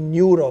 but in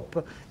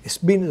Europe, it's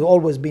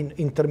always been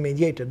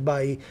intermediated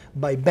by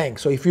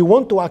banks. So if you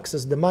want to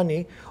access the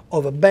money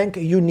of a bank,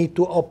 you need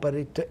to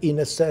operate in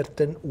a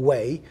certain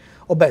way.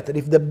 Or better,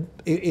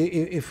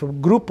 if a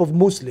group of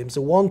Muslims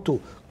want to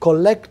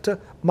collect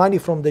money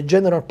from the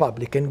general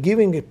public and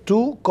giving it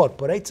to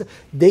corporates,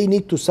 they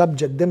need to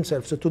subject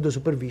themselves to the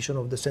supervision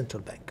of the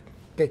central bank.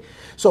 Okay,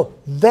 so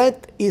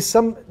that is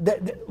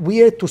we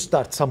had to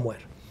start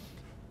somewhere.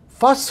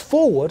 Fast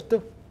forward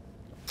to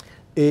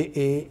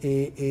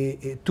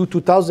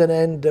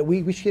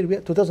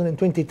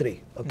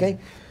 2023. Okay,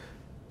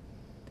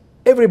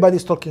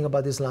 everybody's talking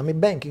about Islamic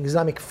banking,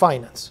 Islamic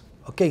finance.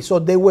 Okay, so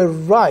they were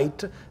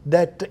right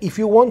that if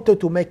you wanted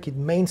to make it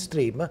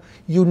mainstream,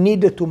 you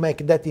needed to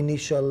make that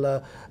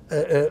initial,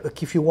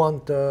 if you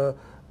want,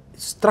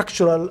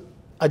 structural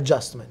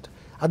adjustment.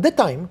 At the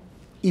time,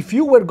 if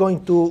you were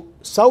going to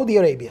Saudi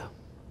Arabia,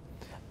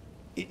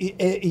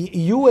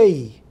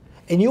 UAE,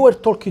 and you were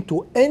talking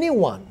to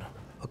anyone,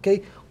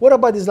 okay, what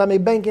about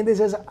Islamic banking? They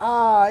says,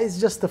 it's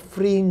just a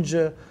fringe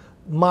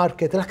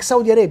market, like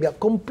Saudi Arabia,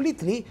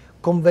 completely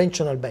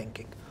conventional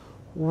banking.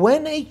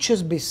 When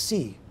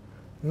HSBC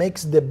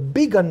makes the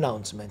big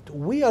announcement,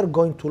 we are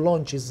going to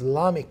launch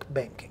Islamic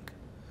banking,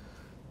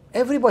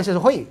 everybody says,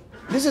 hey,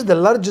 this is the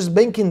largest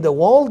bank in the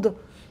world,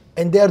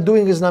 and they are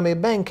doing Islamic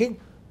banking.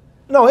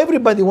 No,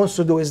 everybody wants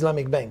to do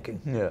Islamic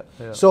banking. Yeah.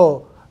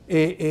 So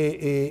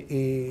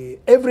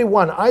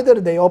everyone,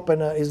 either they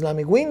open an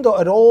Islamic window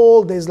or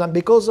all the Islam,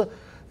 because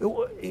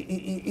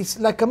it's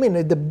like, I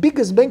mean, the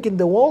biggest bank in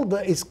the world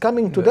is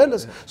coming to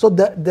Dallas. So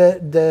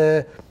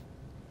the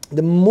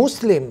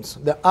Muslims,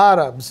 the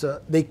Arabs,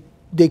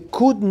 they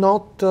could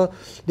not,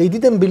 they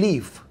didn't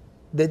believe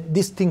that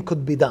this thing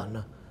could be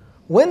done.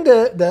 When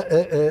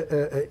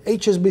the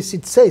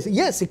HSBC says,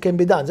 yes, it can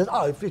be done, says,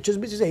 if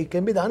HSBC says it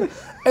can be done,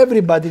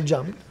 everybody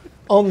jumped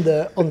on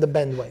the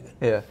bandwagon.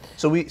 Yeah.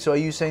 So are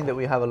you saying that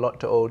we have a lot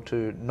to owe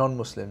to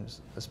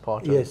non-Muslims as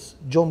part of? Yes,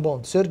 John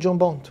Bond, Sir John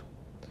Bond.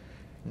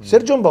 Sir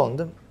John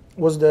Bond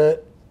was the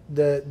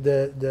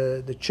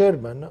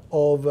chairman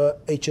of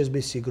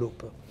HSBC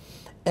Group,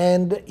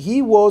 and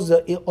he was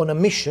on a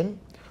mission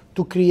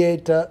to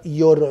create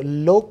your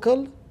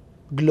local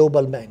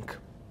global bank.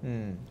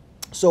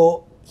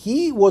 So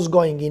he was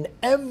going in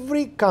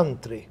every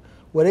country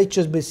where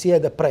HSBC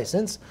had a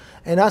presence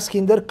and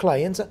asking their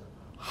clients,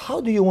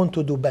 how do you want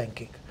to do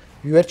banking?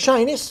 You are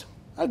Chinese?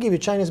 I'll give you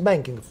Chinese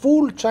banking,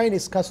 full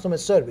Chinese customer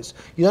service.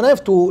 You don't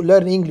have to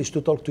learn English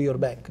to talk to your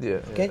bank.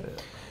 Okay?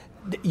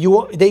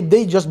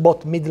 They just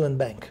bought Midland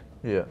Bank.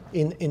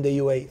 In the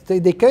UAE.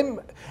 They came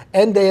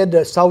and they had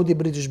the Saudi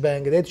British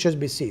Bank, they had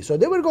HSBC. So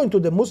they were going to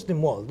the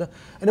Muslim world,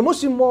 and the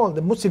Muslim world,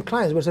 the Muslim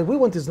clients were saying, we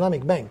want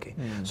Islamic banking.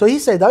 So he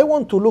said, I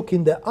want to look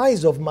in the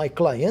eyes of my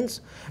clients,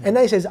 and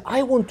I says,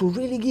 I want to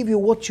really give you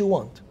what you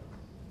want.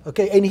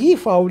 Okay, and he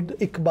found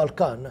Iqbal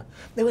Khan.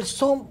 They were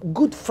so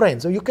good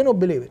friends, so you cannot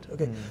believe it.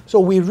 Okay, so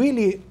we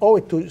really owe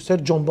it to Sir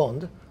John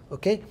Bond,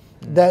 okay,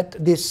 that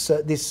this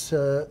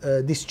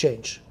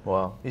change.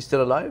 Wow, he's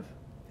still alive?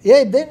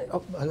 Yeah, then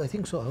I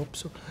think so. I hope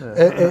so.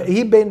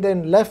 He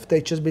then left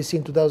HSBC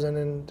in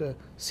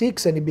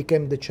 2006, and he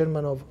became the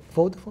chairman of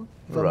Vodafone,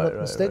 if I'm not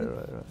mistaken.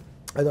 Right.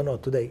 I don't know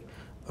today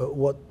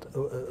what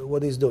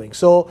he's doing.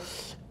 So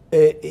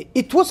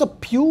it was a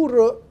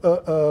pure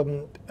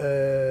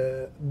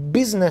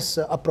business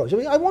approach. I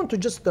mean, I want to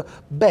just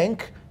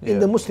bank in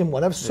the Muslim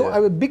world. I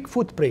have a big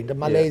footprint: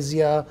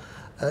 Malaysia,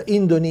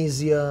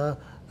 Indonesia.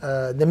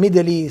 The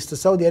Middle East,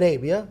 Saudi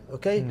Arabia,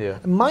 okay?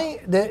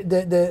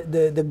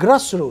 The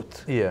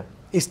grassroots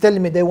is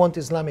telling me they want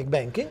Islamic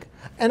banking,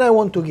 and I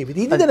want to give it.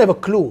 He didn't have a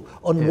clue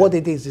on what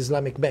it is,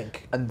 Islamic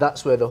bank. And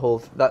that's where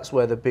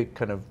the big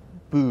kind of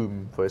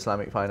boom for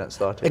Islamic finance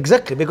started.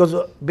 Exactly,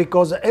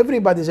 because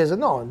everybody says,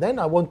 no, then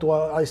I want to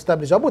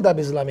establish Abu Dhabi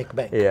Islamic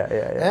Bank.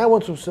 And I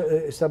want to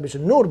establish a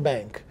Noor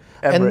Bank.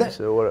 Emirates,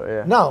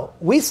 Now,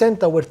 we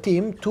sent our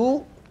team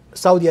to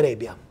Saudi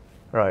Arabia.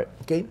 Right.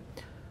 Okay.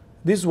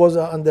 This was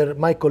under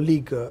my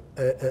colleague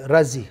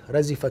Razi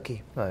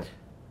Faki. Right.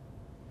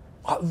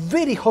 A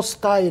very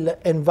hostile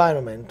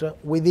environment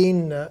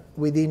within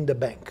the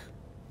bank.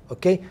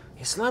 Okay,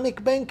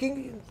 Islamic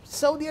banking,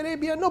 Saudi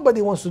Arabia,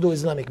 nobody wants to do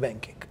Islamic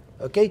banking.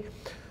 Okay,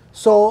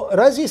 so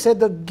Razi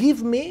said,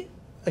 give me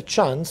a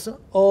chance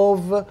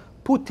of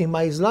putting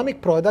my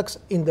Islamic products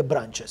in the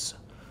branches.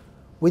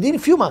 Within a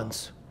few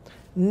months,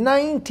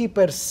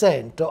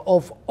 90%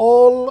 of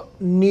all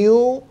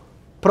new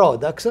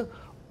products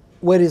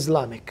were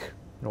Islamic.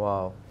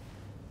 Wow.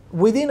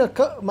 Within a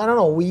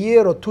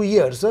year or 2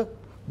 years,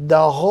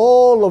 the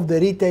whole of the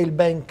retail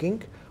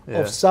banking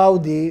of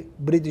Saudi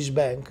British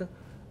Bank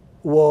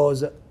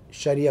was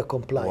Sharia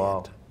compliant.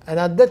 Wow. And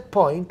at that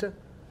point,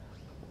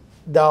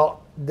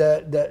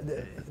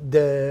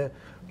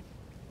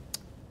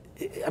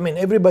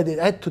 everybody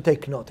had to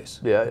take notice.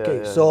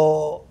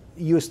 So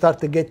you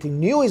started getting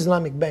new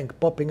Islamic bank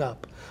popping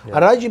up.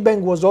 Araji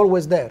Bank was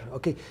always there.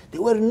 Okay, they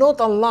were not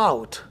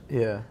allowed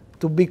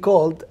to be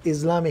called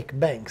Islamic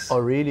banks. Oh,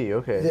 really?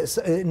 Okay.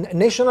 The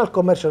National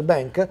Commercial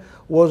Bank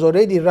was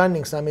already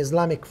running some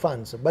Islamic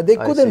funds, but they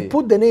I couldn't see.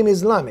 put the name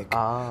Islamic.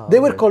 They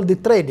were Okay. called the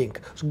trading,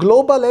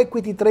 Global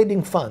Equity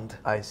Trading Fund.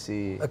 I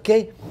see.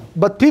 Okay,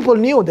 but people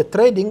knew that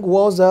trading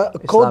was a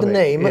code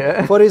name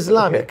yeah. for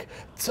Islamic. Okay.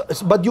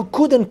 But you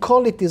couldn't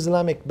call it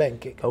Islamic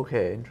banking.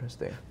 Okay,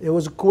 interesting. It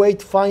was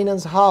Kuwait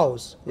Finance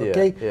House.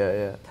 Okay,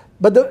 Yeah.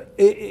 but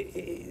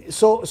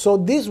so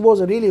this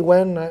was really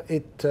when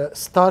it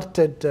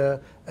started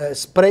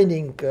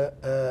spreading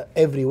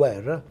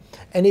everywhere,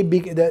 and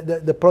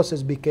the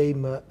process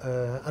became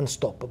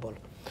unstoppable.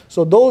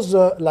 So those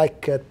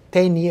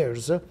 10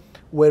 years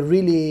were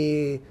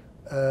really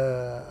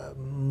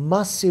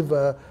massive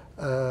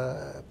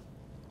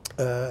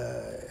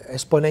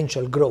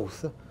exponential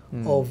growth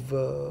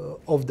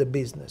of the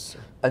business.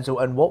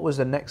 And what was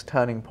the next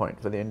turning point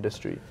for the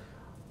industry?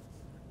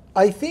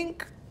 I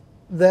think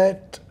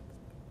that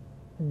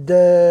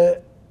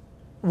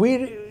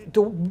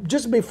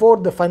just before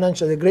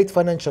the great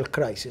financial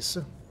crisis,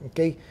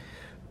 okay,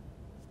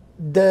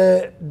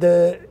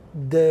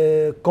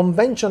 the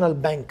conventional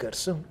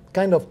bankers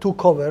kind of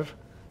took over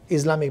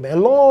Islamic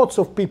banking. Lots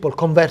of people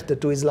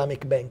converted to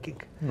Islamic banking.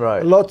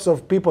 Right. Lots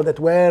of people that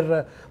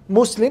were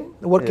Muslim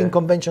working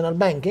conventional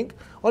banking,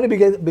 only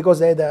because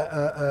they had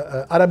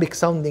a Arabic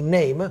sounding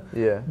name.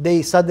 Yeah.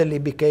 They suddenly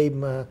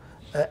became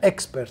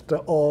expert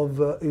of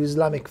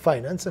Islamic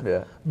finance,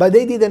 but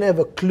they didn't have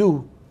a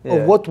clue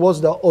of what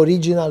was the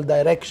original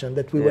direction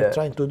that we were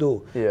trying to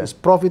do. It's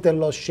profit and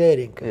loss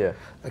sharing.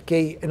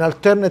 Okay, an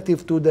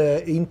alternative to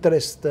the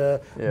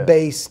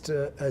interest-based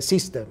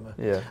system.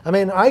 I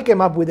mean, I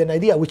came up with an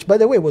idea, which by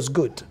the way was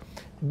good,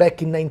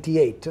 back in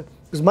 '98,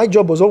 because my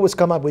job was always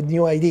come up with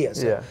new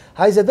ideas.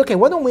 I said, okay,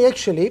 why don't we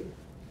actually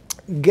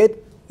get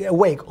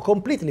away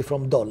completely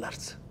from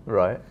dollars?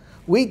 Right.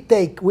 We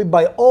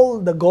buy all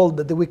the gold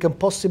that we can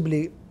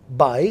possibly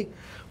buy.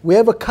 We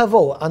have a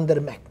kavo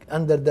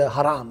under the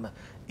haram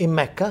in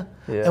Mecca,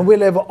 and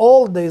we'll have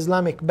all the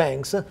Islamic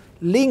banks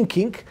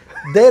linking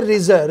their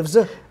reserves.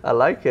 I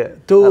like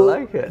it.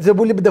 There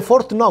will be the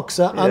Fort Knox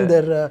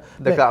under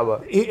the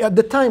Kaaba. At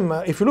the time,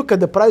 if you look at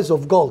the price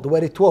of gold,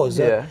 where it was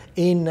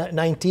in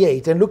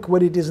 '98, and look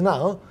where it is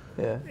now,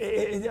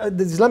 the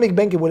Islamic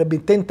banking would have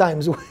been 10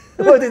 times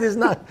what it is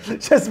now,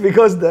 just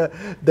because the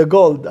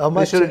gold. How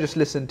much? They should have just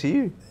listened to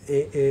you.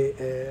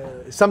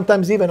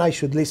 Sometimes even I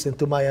should listen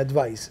to my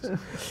advice.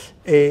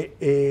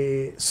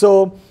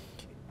 So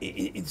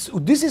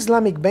these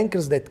Islamic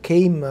bankers that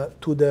came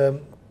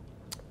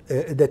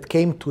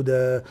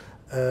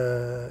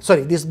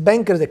these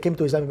bankers that came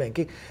to Islamic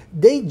banking,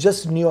 they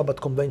just knew about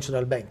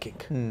conventional banking.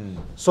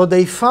 So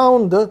they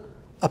found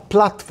a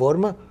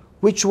platform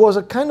which was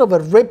a kind of a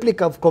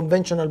replica of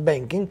conventional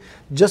banking,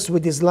 just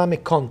with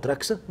Islamic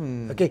contracts.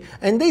 Okay,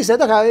 and they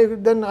said, okay,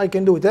 then I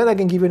can do it. Then I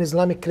can give you an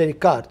Islamic credit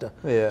card.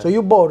 So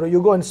you borrow,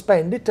 you go and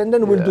spend it, and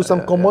then we'll do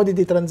some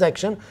commodity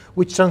transaction,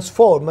 which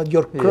transform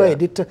your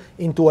credit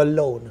into a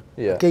loan.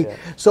 Okay,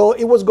 so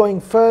it was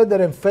going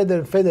further and further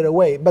and further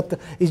away, but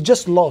it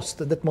just lost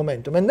that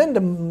momentum. And then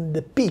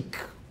the peak,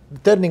 the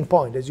turning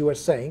point, as you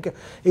were saying,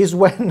 is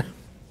when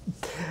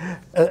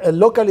a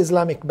local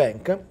Islamic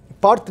bank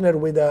partner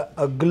with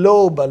a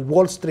global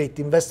Wall Street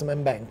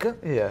investment bank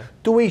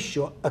to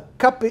issue a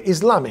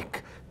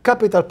Islamic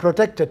capital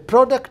protected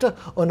product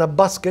on a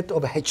basket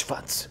of hedge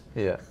funds.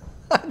 Okay,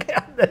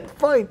 at that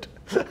point,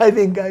 I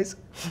think, guys,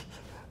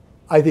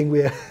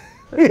 we are.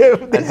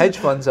 And hedge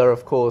funds are,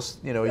 of course,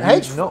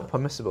 not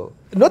permissible.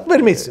 Not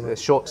permissible.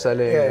 Short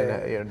selling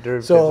and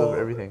derivatives of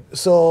everything.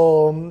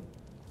 So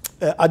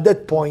at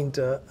that point,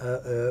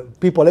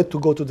 people had to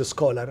go to the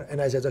scholar, and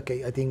I said,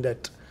 okay, I think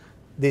that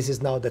this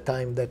is now the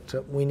time that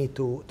we need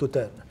to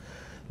turn.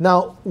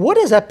 Now, what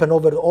has happened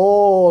over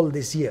all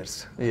these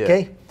years,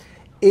 okay,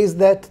 is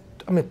that,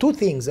 two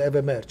things have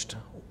emerged.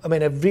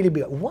 Have really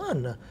been.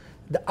 One,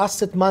 the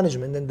asset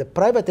management and the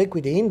private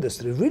equity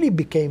industry really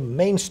became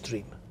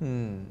mainstream,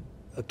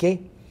 okay?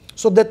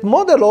 So that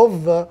model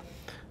of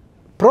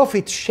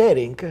profit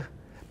sharing,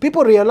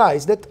 people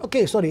realized that,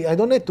 okay, sorry, I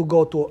don't need to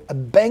go to a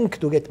bank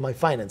to get my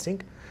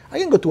financing. I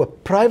can go to a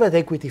private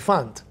equity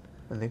fund.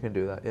 And they can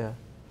do that,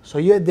 So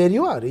there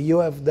you are. You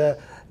have the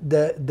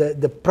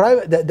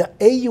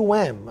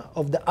AUM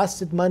of the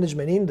asset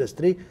management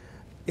industry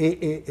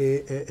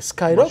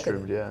skyrocketed.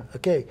 Mushroomed,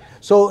 Okay.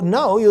 So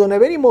now you don't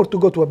have any more to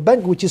go to a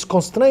bank which is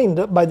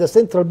constrained by the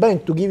central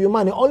bank to give you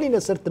money only in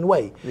a certain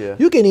way.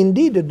 You can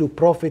indeed do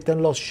profit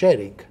and loss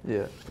sharing.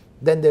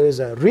 Then there is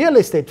a real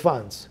estate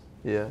funds.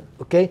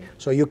 Okay.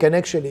 So you can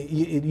actually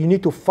you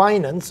need to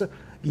finance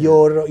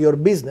your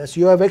business.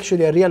 You have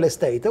actually a real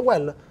estate.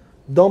 Well,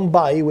 don't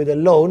buy with a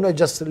loan,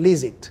 just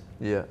lease it.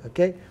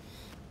 Okay.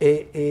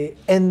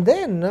 And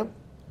then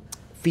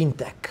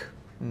fintech.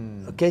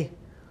 Okay.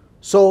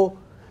 So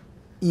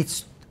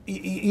it's,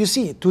 you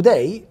see,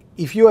 today,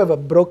 if you have a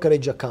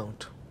brokerage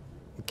account,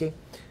 okay,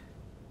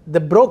 the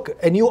broker,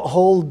 and you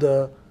hold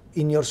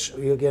in your,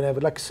 you can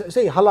have, like,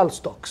 say, halal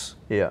stocks.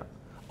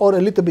 Or a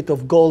little bit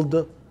of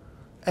gold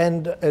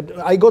And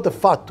I got a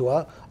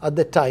fatwa at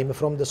the time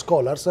from the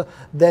scholars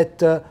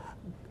that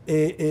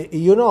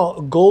you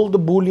know,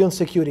 gold bullion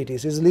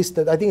securities is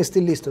listed, I think it's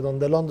still listed on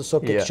the London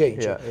Stock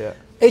Exchange.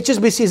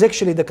 HSBC is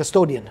actually the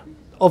custodian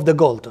of the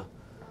gold.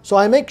 So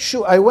I make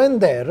sure, I went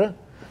there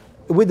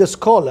with the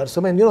scholars.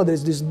 I mean, you know,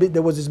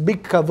 there was this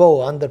big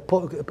caveau under,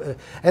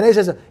 and I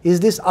says, is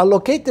this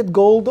allocated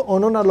gold or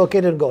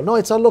non-allocated gold? No,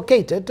 it's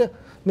allocated,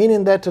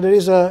 meaning that there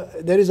is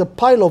a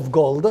pile of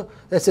gold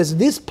that says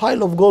this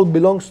pile of gold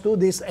belongs to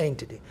this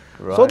entity.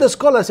 Right. So the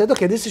scholar said,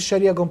 okay, this is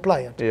Sharia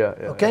compliant.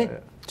 Okay.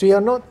 So you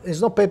are not,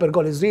 it's not paper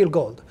gold, it's real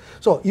gold.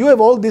 So you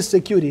have all these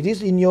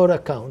securities in your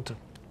account.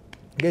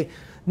 Okay.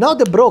 Now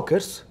the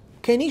brokers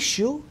can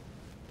issue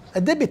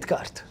a debit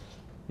card.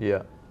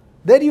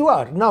 There you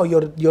are. Now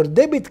your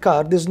debit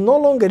card is no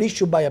longer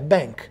issued by a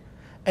bank,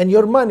 and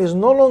your money is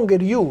no longer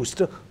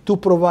used to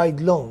provide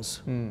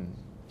loans.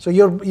 So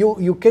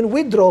you can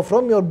withdraw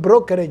from your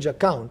brokerage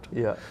account.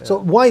 So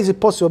why is it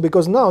possible?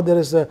 Because now there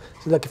is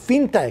like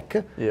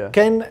fintech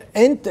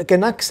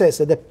can access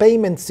the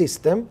payment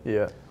system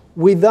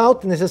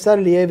without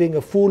necessarily having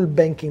a full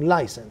banking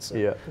license.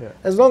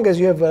 As long as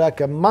you have like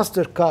a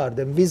MasterCard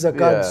and Visa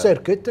card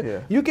circuit,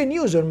 you can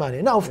use your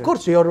money. Now, of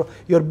course,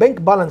 your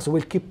bank balance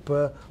will keep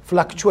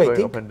fluctuating.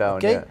 Going up and down,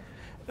 okay?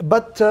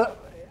 But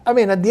I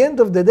mean, at the end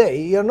of the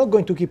day, you're not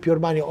going to keep your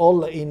money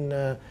all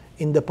in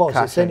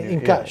deposits and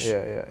in cash.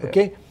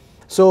 Okay,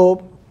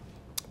 so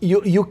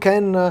you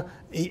can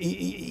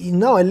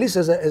now at least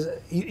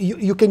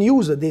you can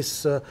use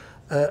this.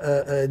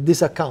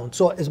 This account.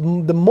 So as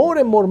the more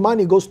and more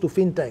money goes to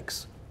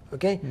fintechs,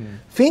 okay?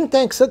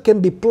 Fintechs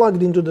can be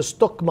plugged into the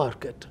stock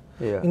market.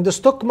 In the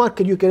stock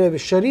market, you can have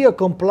Sharia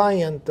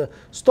compliant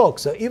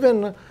stocks.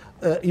 Even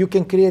you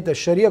can create a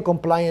Sharia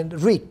compliant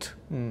REIT.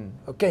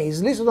 Okay,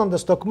 it's listed on the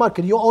stock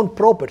market. You own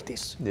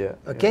properties.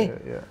 Okay,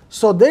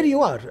 so there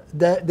you are.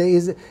 There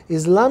is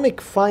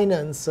Islamic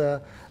finance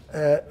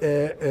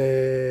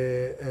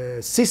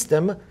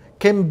system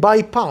can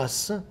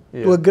bypass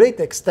to a great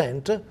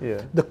extent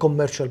the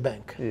commercial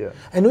bank.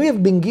 And we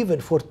have been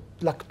given for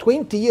like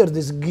 20 years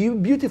this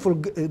beautiful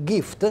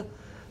gift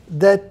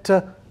that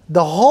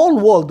the whole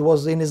world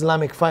was in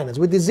Islamic finance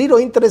with the zero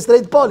interest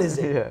rate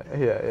policy.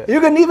 You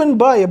can even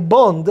buy a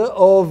bond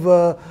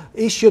of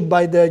issued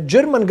by the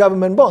German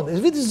government bond.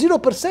 If it is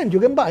 0%, you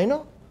can buy,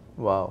 no?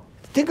 Wow.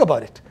 Think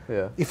about it.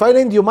 If I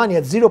lend you money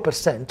at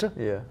 0%,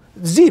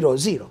 zero.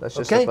 That's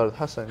just okay? a Qard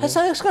Hassan.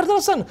 That's Qard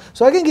Hassan.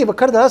 So I can give a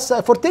Qard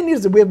Hassan. For 10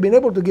 years, we have been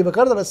able to give a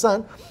Qard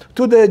Hassan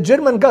to the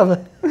German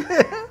government,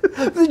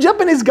 the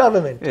Japanese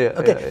government.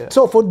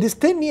 So for these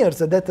 10 years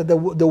that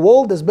the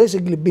world has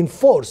basically been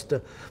forced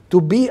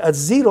to be at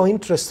zero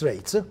interest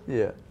rates,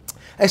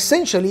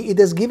 essentially it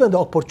has given the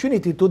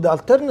opportunity to the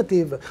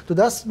alternative, to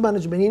the asset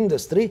management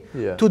industry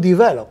to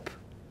develop.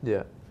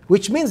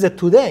 Which means that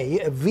today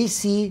a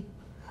VC,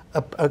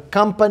 a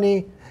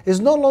company is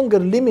no longer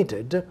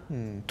limited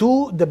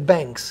to the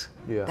banks.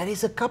 There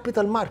is a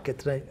capital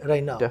market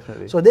right now.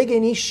 Definitely. So they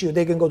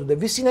can go to the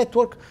VC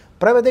network,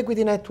 private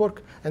equity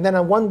network, and then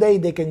one day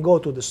they can go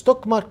to the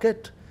stock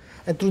market,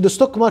 and through the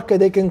stock market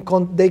they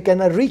can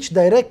reach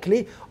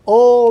directly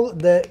all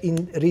the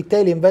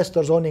retail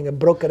investors owning a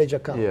brokerage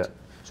account.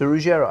 So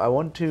Ruggiero, I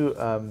want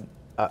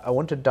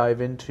to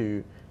dive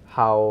into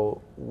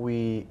how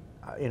we,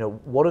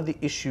 what are the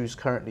issues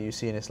currently you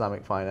see in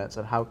Islamic finance,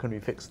 and how can we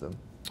fix them?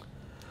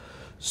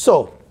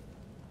 So,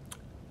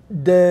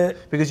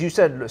 because you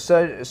said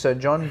Sir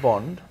John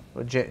Bond,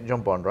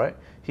 right?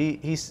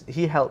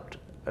 He helped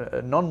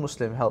a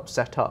non-Muslim helped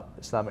set up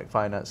Islamic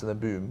finance in the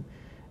boom,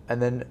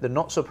 and then the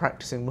not so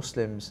practicing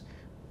Muslims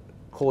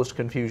caused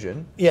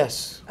confusion.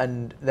 Yes.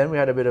 And then we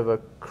had a bit of a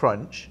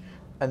crunch,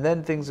 and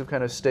then things have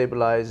kind of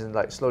stabilized and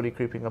like slowly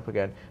creeping up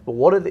again. But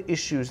what are the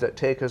issues that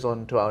take us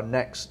on to our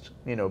next,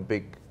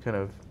 big kind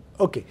of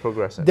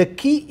progressing? The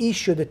key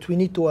issue that we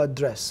need to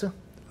address,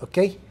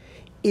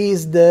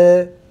 is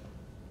the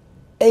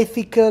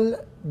ethical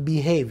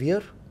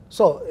behavior.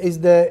 So is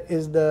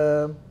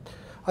the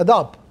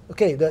adab,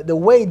 the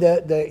way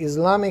the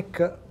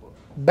Islamic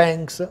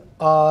banks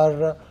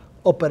are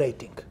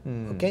operating.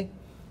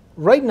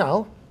 Right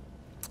now,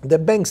 the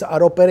banks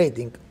are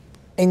operating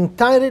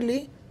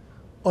entirely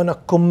on a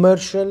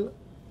commercial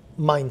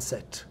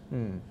mindset,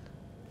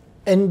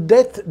 and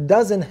that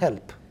doesn't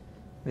help.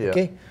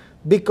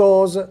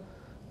 Because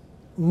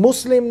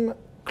Muslim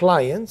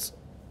clients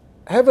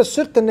have a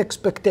certain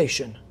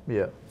expectation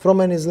from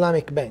an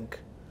Islamic bank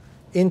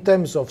in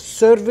terms of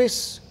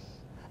service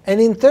and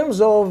in terms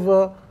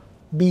of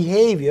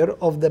behavior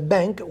of the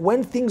bank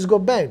when things go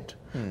bad.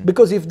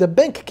 Because if the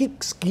bank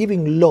keeps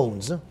giving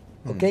loans,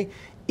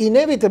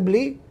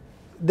 inevitably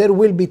there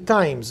will be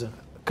times,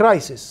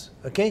 crisis,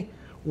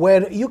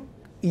 where you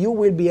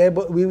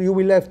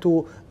will have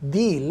to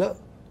deal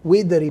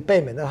with the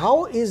repayment.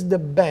 How is the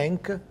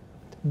bank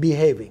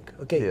behaving?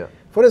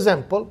 For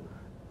example,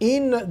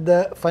 in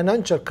the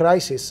financial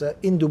crisis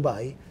in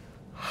Dubai,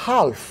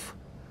 half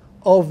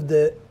of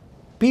the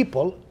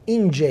people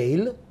in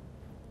jail,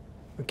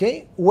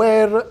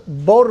 were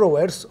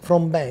borrowers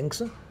from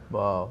banks.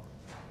 Wow.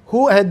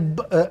 who had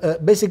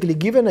basically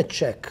given a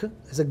check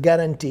as a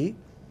guarantee,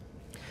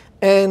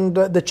 and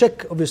the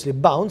check obviously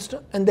bounced,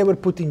 and they were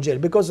put in jail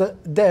because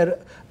their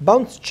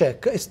bounced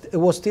check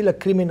was still a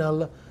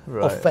criminal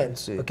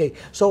offense. Okay,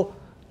 so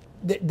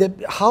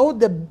how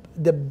the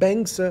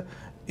banks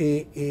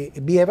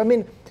behave. I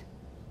mean,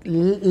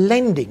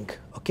 lending.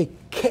 Okay,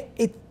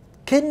 it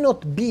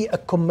cannot be a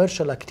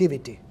commercial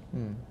activity.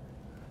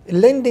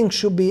 Lending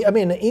should be, I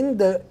mean, in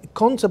the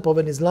concept of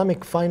an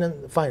Islamic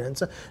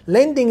finance,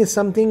 lending is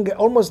something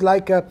almost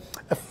like a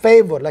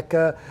favor, like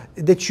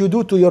that you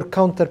do to your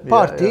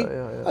counterparty.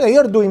 Okay,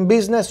 you're doing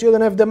business, you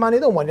don't have the money,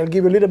 don't worry, I'll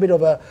give you a little bit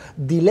of a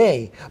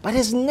delay. But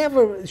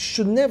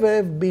should never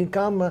have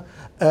become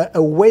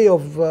a way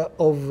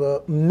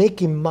of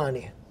making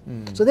money.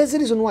 So that's the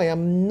reason why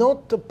I'm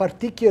not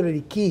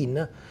particularly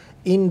keen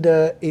in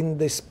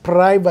this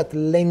private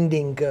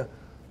lending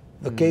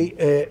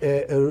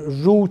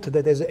route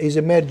that is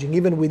emerging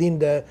even within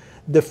the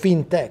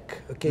fintech.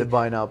 Okay, the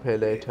buy now, pay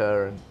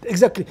later. And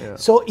exactly. Yeah.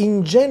 So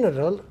in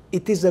general,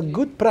 it is a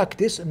good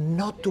practice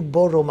not to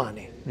borrow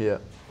money. Yeah.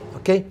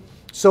 Okay.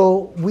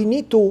 So we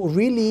need to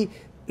really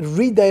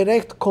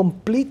redirect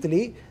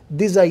completely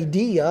this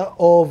idea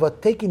of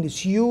taking these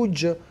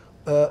huge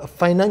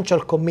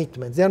financial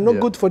commitments. They are not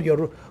good for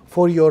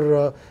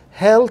your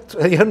health.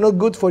 They are not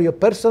good for your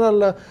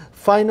personal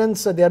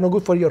finance. They are not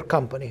good for your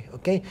company.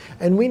 Okay,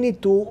 and we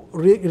need to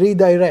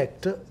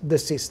redirect the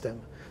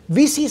system.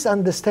 VCs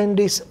understand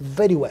this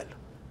very well.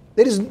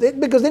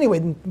 Because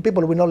anyway,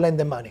 people will not lend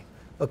them money.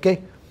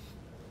 Okay,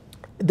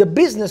 the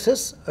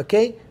businesses,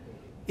 okay,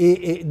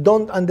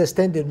 don't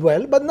understand it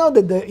well. But now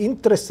that the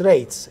interest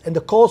rates and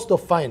the cost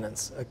of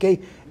finance, okay,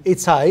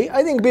 it's high,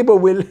 I think people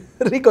will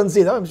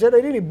reconsider. I'm sure I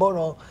really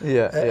borrow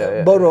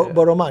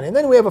money. And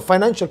then we have a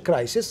financial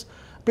crisis.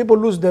 People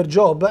lose their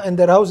job and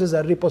their houses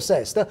are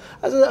repossessed. I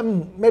said,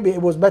 maybe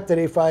it was better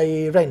if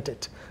I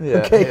rented.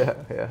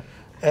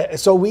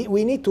 So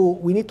we need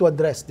to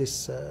address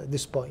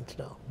this point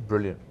now.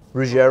 Brilliant,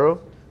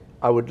 Ruggiero.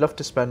 I would love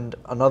to spend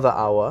another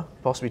hour,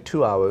 possibly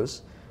 2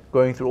 hours,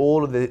 going through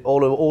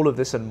all of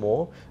this and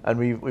more. And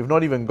we've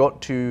not even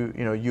got to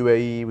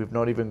UAE. We've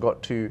not even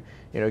got to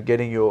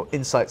getting your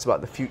insights about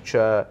the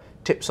future,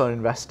 tips on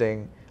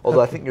investing.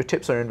 Although I think your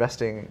tips on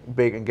investing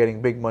big and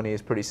getting big money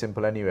is pretty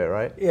simple anyway,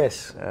 right?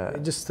 Yes,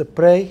 just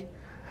pray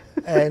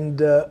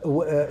and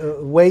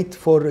wait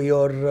for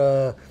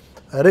your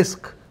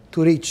risk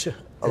to reach you.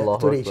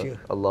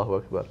 Allahu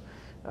Akbar.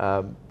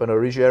 But no,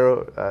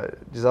 Ruggiero,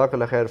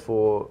 Jazakallah khair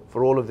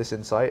for all of this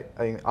insight.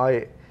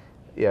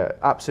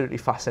 Absolutely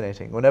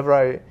fascinating. Whenever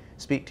I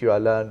speak to you, I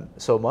learn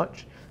so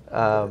much,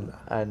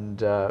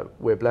 and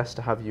we're blessed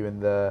to have you in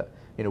the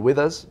with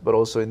us, but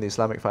also in the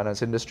Islamic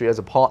finance industry as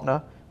a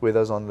partner with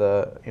us on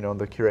the on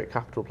the Curate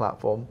Capital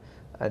platform.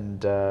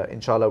 And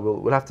inshallah,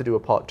 we'll have to do a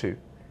part 2.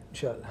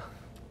 Inshallah.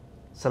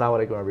 Assalamu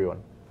alaikum,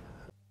 everyone.